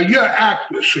 Now, you're an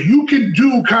actress, so you can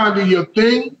do kind of your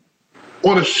thing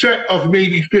on a set of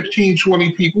maybe 15,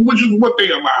 20 people, which is what they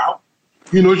allow.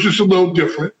 You know, it's just a little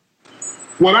different.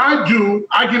 What I do,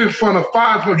 I get in front of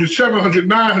 500, 700,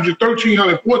 900,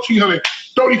 1,300, 1,400,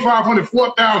 3,500,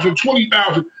 4,000,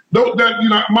 20,000. That, you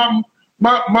know,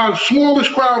 my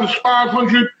smallest crowd is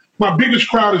 500. My biggest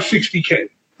crowd is 60K.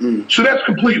 So that's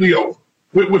completely over.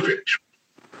 We're finished.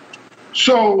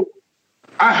 So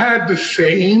I had the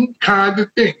same kind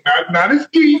of thing, not as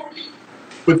deep,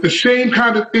 but the same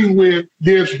kind of thing where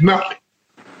there's nothing.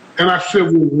 And I said,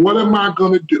 well, what am I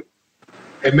going to do?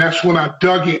 And that's when I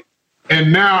dug in.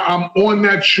 And now I'm on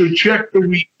that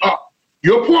trajectory up.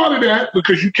 You're part of that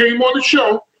because you came on the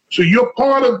show. So you're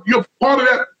part of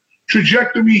that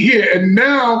trajectory here. And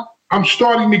now I'm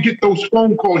starting to get those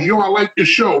phone calls. Yo, I like your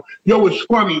show. Yo, it's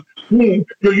funny. Yo,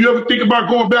 you ever think about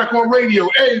going back on radio?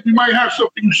 Hey, we might have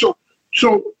something. So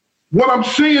what I'm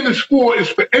saying is for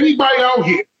anybody out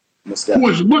here who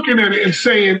is looking at it and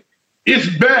saying it's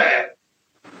bad.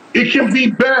 It can be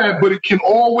bad, but it can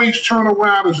always turn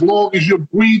around as long as you're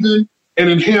breathing and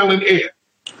inhaling air.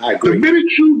 I agree. The minute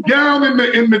you down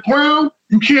in the ground,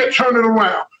 you can't turn it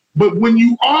around. But when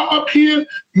you are up here,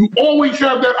 you always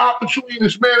have that opportunity.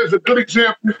 This man is a good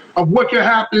example of what can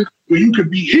happen where you could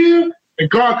be here and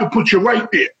God could put you right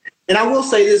there. And I will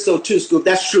say this, though, too, Scoop.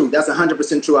 That's true. That's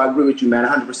 100% true. I agree with you, man,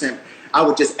 100%. I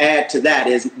would just add to that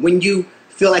is when you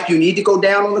feel like you need to go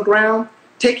down on the ground,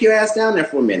 take your ass down there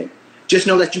for a minute. Just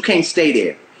know that you can't stay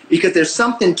there because there's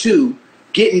something to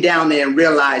getting down there and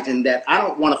realizing that I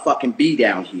don't want to fucking be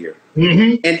down here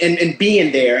and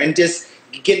being there and just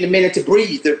getting a minute to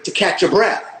breathe, to catch your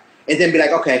breath and then be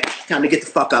like, okay, time to get the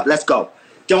fuck up. Let's go.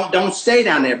 Don't stay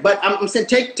down there. But I'm saying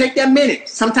take that minute.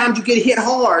 Sometimes you get hit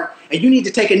hard and you need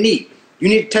to take a knee. You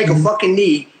need to take a fucking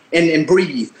knee and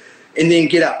breathe and then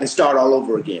get up and start all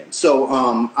over again. So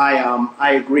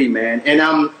I agree, man.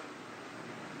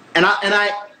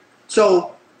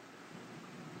 So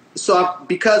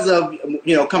because of,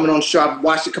 you know, coming on the show, I've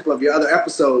watched a couple of your other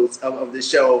episodes of the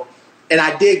show, and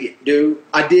I dig it, dude.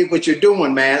 I dig what you're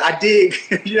doing, man. I dig,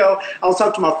 you know, I was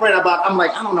talking to my friend about, I'm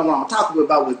like, I don't know what I'm talking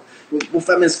about with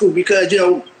Fat Man Scoop because, you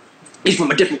know, he's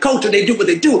from a different culture. They do what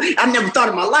they do. I never thought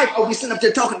in my life, oh, we sitting up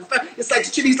there talking. It's like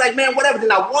shit. He's like, man, whatever.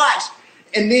 Then I watched,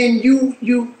 and then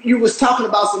you was talking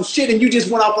about some shit, and you just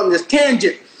went off on this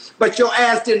tangent, but your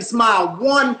ass didn't smile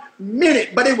 1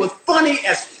 minute. But it was funny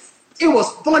as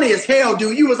hell,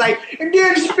 dude. You was like, and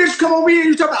then this bitch come over here and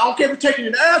you talking about, I don't care if you're taking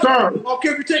an ass. I don't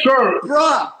care if you're taking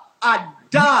bruh, I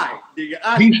died,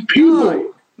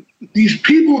 nigga. These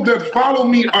people that follow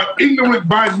me are ignorant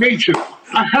by nature.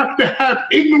 I have to have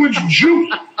ignorance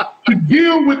juice to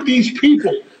deal with these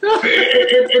people.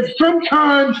 And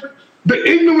sometimes the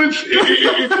ignorance,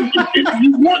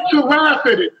 you want to laugh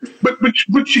at it,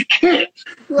 but you can't.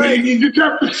 Right. You just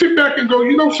have to sit back and go,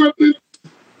 you know something?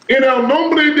 In el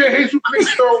nombre de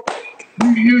Jesucristo,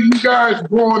 you guys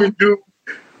go on and do.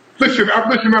 Listen,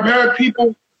 I've had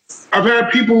people.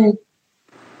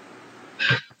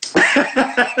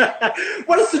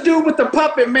 What is the dude with the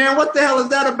puppet, man? What the hell is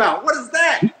that about? What is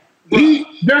that?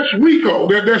 That's Rico.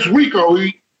 That's Rico.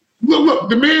 Look,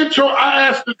 the man told. I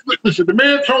asked. Listen, the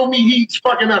man told me he's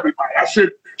fucking everybody. I said,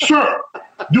 sir,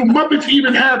 do Muppets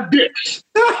even have dicks?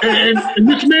 And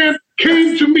this man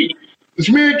came to me. This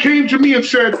man came to me and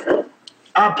said,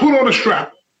 I put on a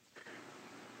strap.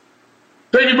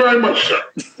 Thank you very much, sir.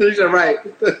 He's all right.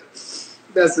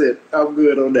 That's it. I'm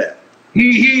good on that.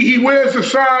 He wears a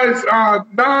size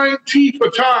 9T for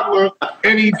toddler,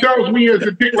 and he tells me it's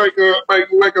a dick like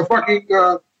a fucking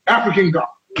African dog.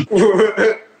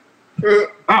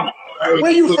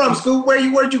 Where you from, Scoop?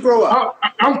 Where'd you grow up?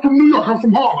 I'm from New York. I'm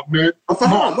from Harlem, man. I'm from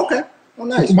Harlem. Okay. Oh,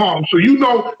 nice. From Harlem. So you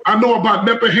know, I know about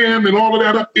Nepperham and all of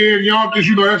that up there in Yonkers.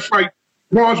 You know, that's like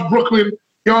Bronx, Brooklyn.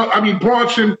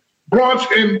 Bronx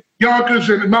and Yonkers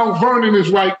and Mount Vernon is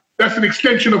like, that's an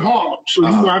extension of Harlem. So you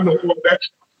know, I know all that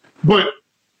stuff. But,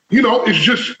 you know, it's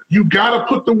just, you got to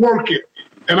put the work in.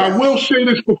 And I will say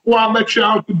this before I let you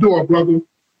out the door, brother.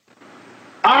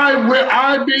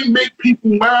 I may make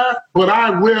people laugh, but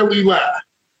I rarely laugh.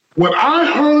 When I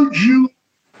heard you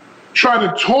try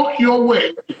to talk your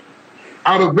way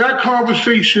out of that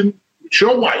conversation with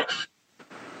your wife,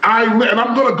 and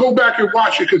I'm going to go back and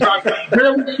watch it because I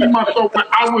barely see myself.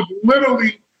 I was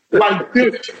literally like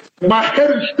this. My head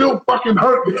is still fucking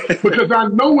hurting because I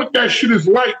know what that shit is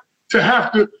like to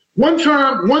have to. One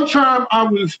time I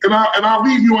was, and I'll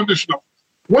leave you on this note.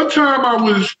 One time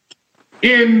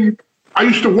I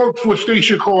used to work for a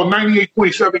station called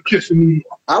 98.7 KISS in New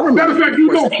York. I remember. Matter of fact, you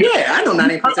know KISS. Yeah, I know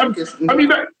 98.7 KISS. I mean,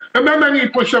 not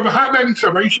 98.7, Hot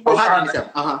 97. I used to work Hot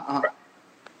 97.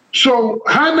 So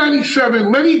Hot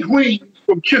 97, Lenny Green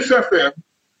from KISS FM,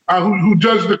 who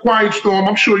does the Quiet Storm.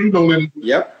 I'm sure you know Lenny Green.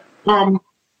 Yep.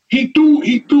 he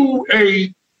threw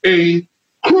a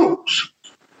cruise,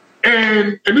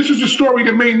 and this is a story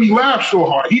that made me laugh so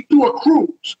hard. He threw a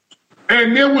cruise,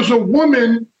 and there was a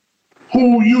woman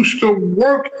who used to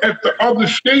work at the other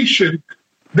station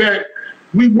that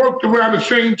we worked around the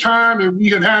same time, and we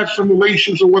had some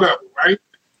relations or whatever, right?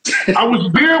 I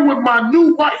was there with my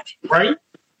new wife, right?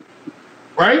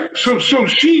 Right? So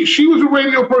she was a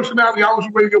radio personality, I was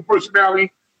a radio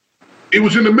personality. It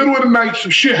was in the middle of the night,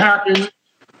 some shit happened.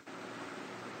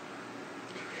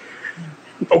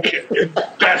 Okay,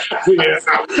 that's where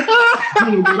I was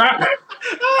doing what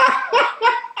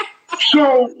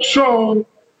So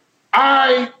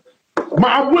I'm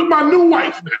with my new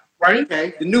wife now, right?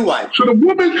 Okay, the new wife. So the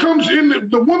woman comes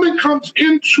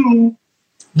into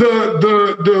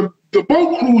the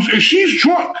boat cruise, and she's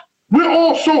drunk. We're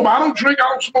all sober. I don't drink, I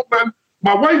don't smoke nothing.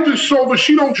 My wife is sober,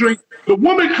 she don't drink. The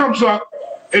woman comes up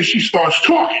and she starts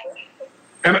talking.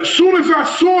 And as soon as I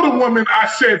saw the woman, I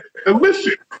said,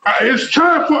 listen, it's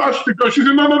time for us to go. She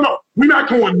said, no, we're not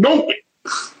going nowhere.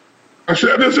 I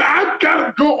said, listen, I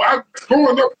gotta go. I'm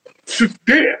going up to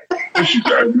there. And she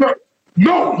said,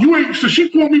 no, you ain't. So she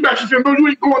pulled me back. She said, no, you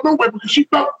ain't going nowhere, because she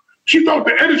felt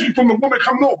the energy from the woman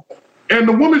coming over. And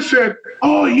the woman said,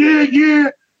 oh, yeah.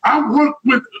 I worked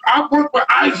with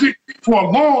Isaac for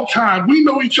a long time. We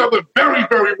know each other very,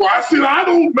 very well. I said, I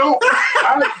don't know.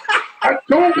 I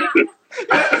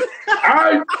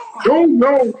don't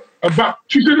know about.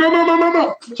 She said,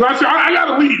 no. So I said, I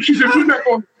gotta leave. She said, we're not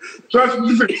going. So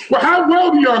she said, well, how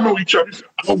well do y'all know each other? She said,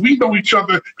 oh, we know each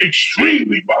other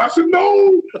extremely well. I said,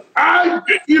 no,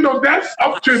 that's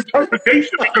up to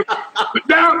interpretation, because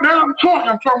now I'm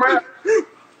talking about.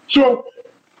 So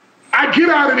I get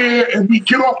out of there and we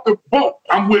get off the boat.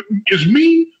 It's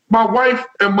me, my wife,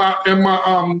 and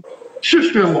my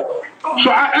sister-in-law. So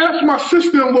I asked my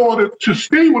sister-in-law to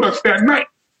stay with us that night.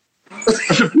 I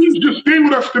said, please just stay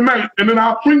with us tonight, and then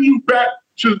I'll bring you back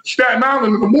to Staten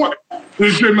Island in the morning.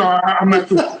 They said, no, I'm not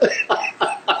doing it.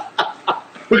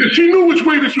 Because she knew which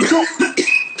way this was going.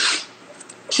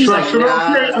 So I said, okay.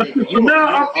 I said, so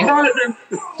now I'm driving,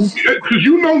 because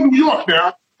you know New York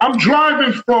now. I'm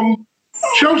driving from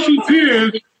Chelsea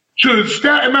Piers to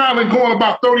Staten Island going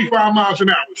about 35 miles an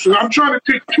hour. So I'm trying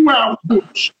to take 2 hours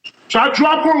boots. So I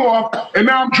drop her off, and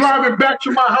now I'm driving back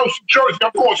to my house in Jersey. I'm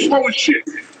going slow as shit.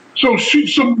 So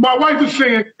my wife is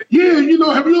saying, yeah,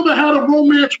 have you ever had a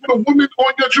romance with a woman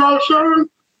on your drive, sir?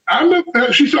 I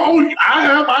never. She said, oh, I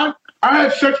have. I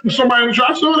had sex with somebody on the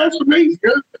drive. So that's amazing.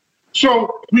 Yeah?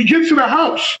 So we get to the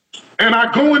house, and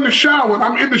I go in the shower, and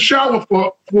I'm in the shower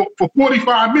for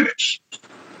 45 minutes.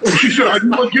 And she said, are you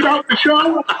going to get out the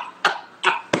shower?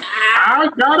 I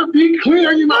got to be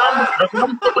clear,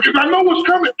 because I know what's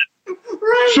coming.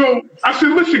 Right. So I said,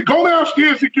 listen, go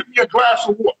downstairs and give me a glass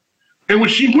of water. And when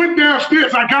she went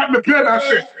downstairs, I got in the bed, I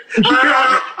said,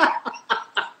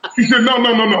 she said, no.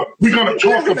 We're going to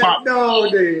talk about it. No,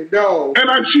 dude, no.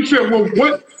 And she said, well,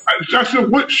 what? I said,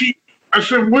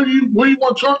 what do you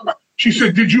want to talk about? She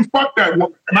said, did you fuck that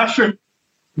woman? And I said,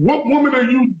 what woman are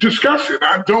you discussing?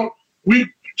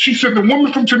 She said, the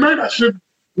woman from tonight. I said,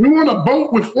 we on a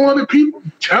boat with 400 people?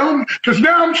 Tell me. Because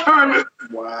now I'm trying to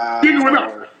figure it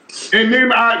out. And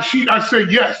then I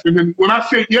said yes. And then when I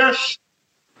said yes,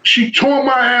 she tore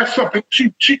my ass up. And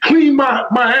she cleaned my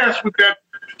ass with that.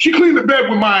 She cleaned the bed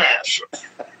with my ass.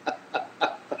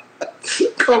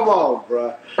 Come on,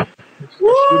 bro.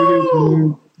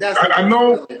 Woo! I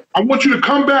know. I want you to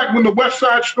come back when the West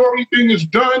Side Story thing is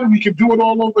done. We can do it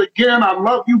all over again. I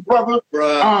love you, brother.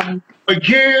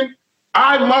 Again,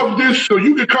 I love this, so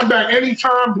you can come back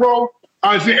anytime, bro.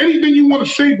 Is there anything you want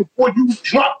to say before you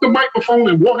drop the microphone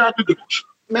and walk out the doors?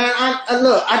 Man,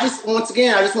 I just want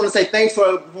to say thanks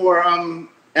for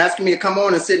asking me to come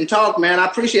on and sit and talk, man. I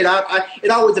appreciate it.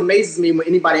 It always amazes me when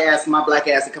anybody asks my black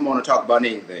ass to come on and talk about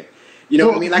anything. You know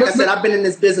what I mean? Like I said, I've been in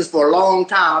this business for a long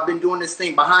time. I've been doing this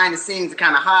thing behind the scenes to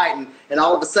kind of hide, and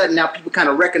all of a sudden now people kind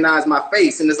of recognize my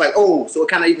face, and it's like, oh, so it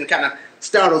kind of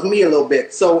startles me a little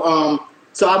bit. So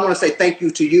I want to say thank you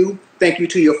to you. Thank you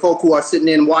to your folk who are sitting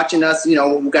in watching us.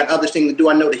 We've got other things to do.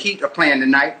 I know the Heat are playing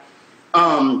tonight.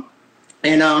 And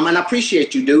I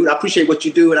appreciate you, dude. I appreciate what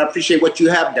you do, and I appreciate what you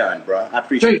have done, bro. I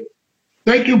appreciate it.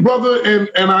 Thank you, brother.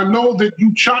 And I know that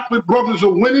you chocolate brothers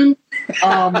are winning.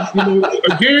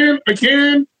 Again,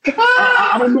 I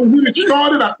don't know when it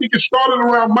started. I think it started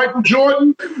around Michael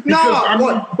Jordan.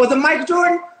 Was it Michael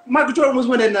Jordan? Michael Jordan was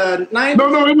winning the 90s?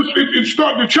 No, it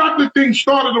started. The chocolate thing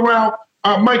started around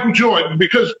Michael Jordan,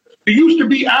 because it used to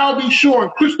be Albie Shore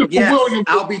and Christopher Williams.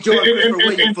 Albie Jordan and Christopher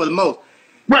Williams for the most.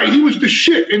 Right, he was the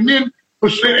shit. And then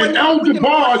El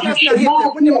DeBarge and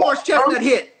when did Morris Chestnut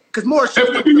hit? Because Morris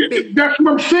Chestnut was a big... That's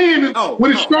what I'm saying.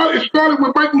 It started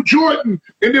with Michael Jordan,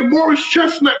 and then Morris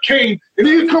Chestnut came, and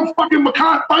then come fucking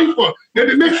Mekhi Phifer, and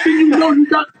the next thing you know, you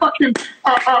got fucking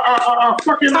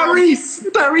Tyrese.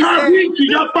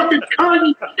 You got fucking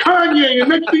Kanye, and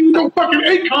next thing you know, fucking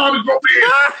Akon is over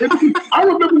here. I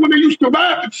remember when they used to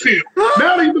laugh at Seal.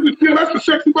 Now they look at Seal. That's the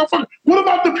sexy motherfucker. What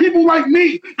about the people like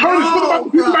me, Curtis? What about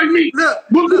the people like me?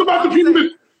 What about the people that?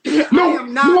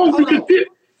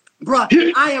 Bruh,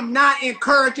 I am not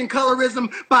encouraging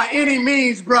colorism by any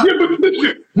means, bruh. Yeah, but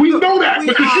listen, we know that we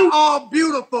because are all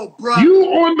beautiful, bruh. You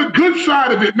on the good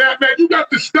side of it, man. You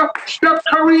got the Steph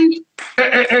Currys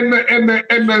and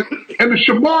the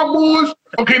Shamar Moores,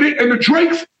 okay, and the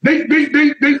Drakes. They're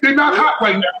not hot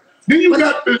right now. Then you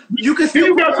got the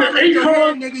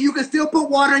Akon. Nigga, you can still put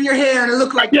water in your hair and it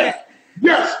look like that.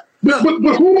 Yes, but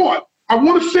hold on. I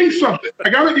want to say something. I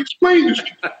gotta explain this to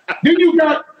you. Then you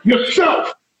got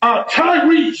yourself.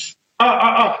 Tyrese,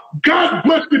 God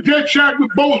bless the dead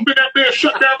Chadwick Boseman. That man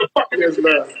shut down the fucking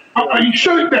he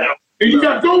shut it down. And you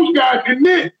got those guys, and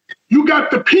then you got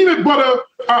the peanut butter,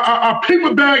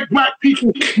 paper bag black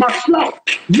people, myself,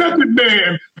 Method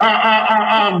Man,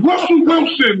 Russell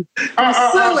Wilson. You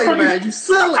silly, man. You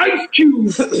silly. Ice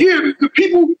Cube. Yeah, the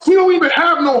people, we don't even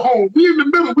have no home. We in the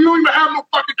middle. We don't even have no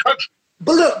fucking country.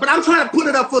 But look, I'm trying to put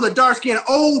it up for the dark-skinned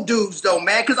old dudes, though,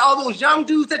 man, because all those young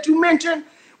dudes that you mentioned,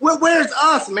 where's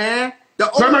us, man? No,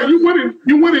 you winning.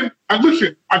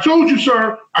 Listen, I told you,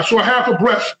 sir, I saw half a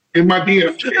breast in my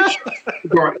DM.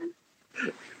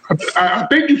 I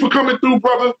thank you for coming through,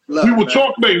 brother. We will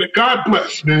talk later. God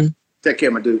bless, man. Take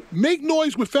care, my dude. Make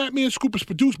Noise with Fat Man Scoop is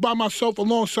produced by myself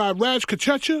alongside Raj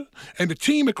Kachecha and the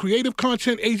team at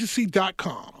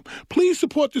CreativeContentAgency.com. Please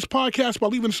support this podcast by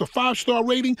leaving us a 5-star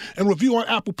rating and review on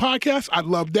Apple Podcasts. I'd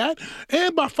love that.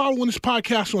 And by following this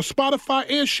podcast on Spotify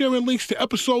and sharing links to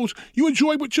episodes you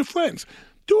enjoy with your friends.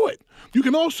 Do it. You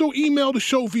can also email the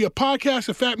show via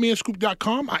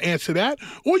podcast@fatmanscoop.com. I answer that.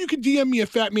 Or you can DM me at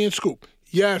Fat Man Scoop.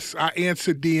 Yes, I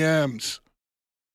answer DMs.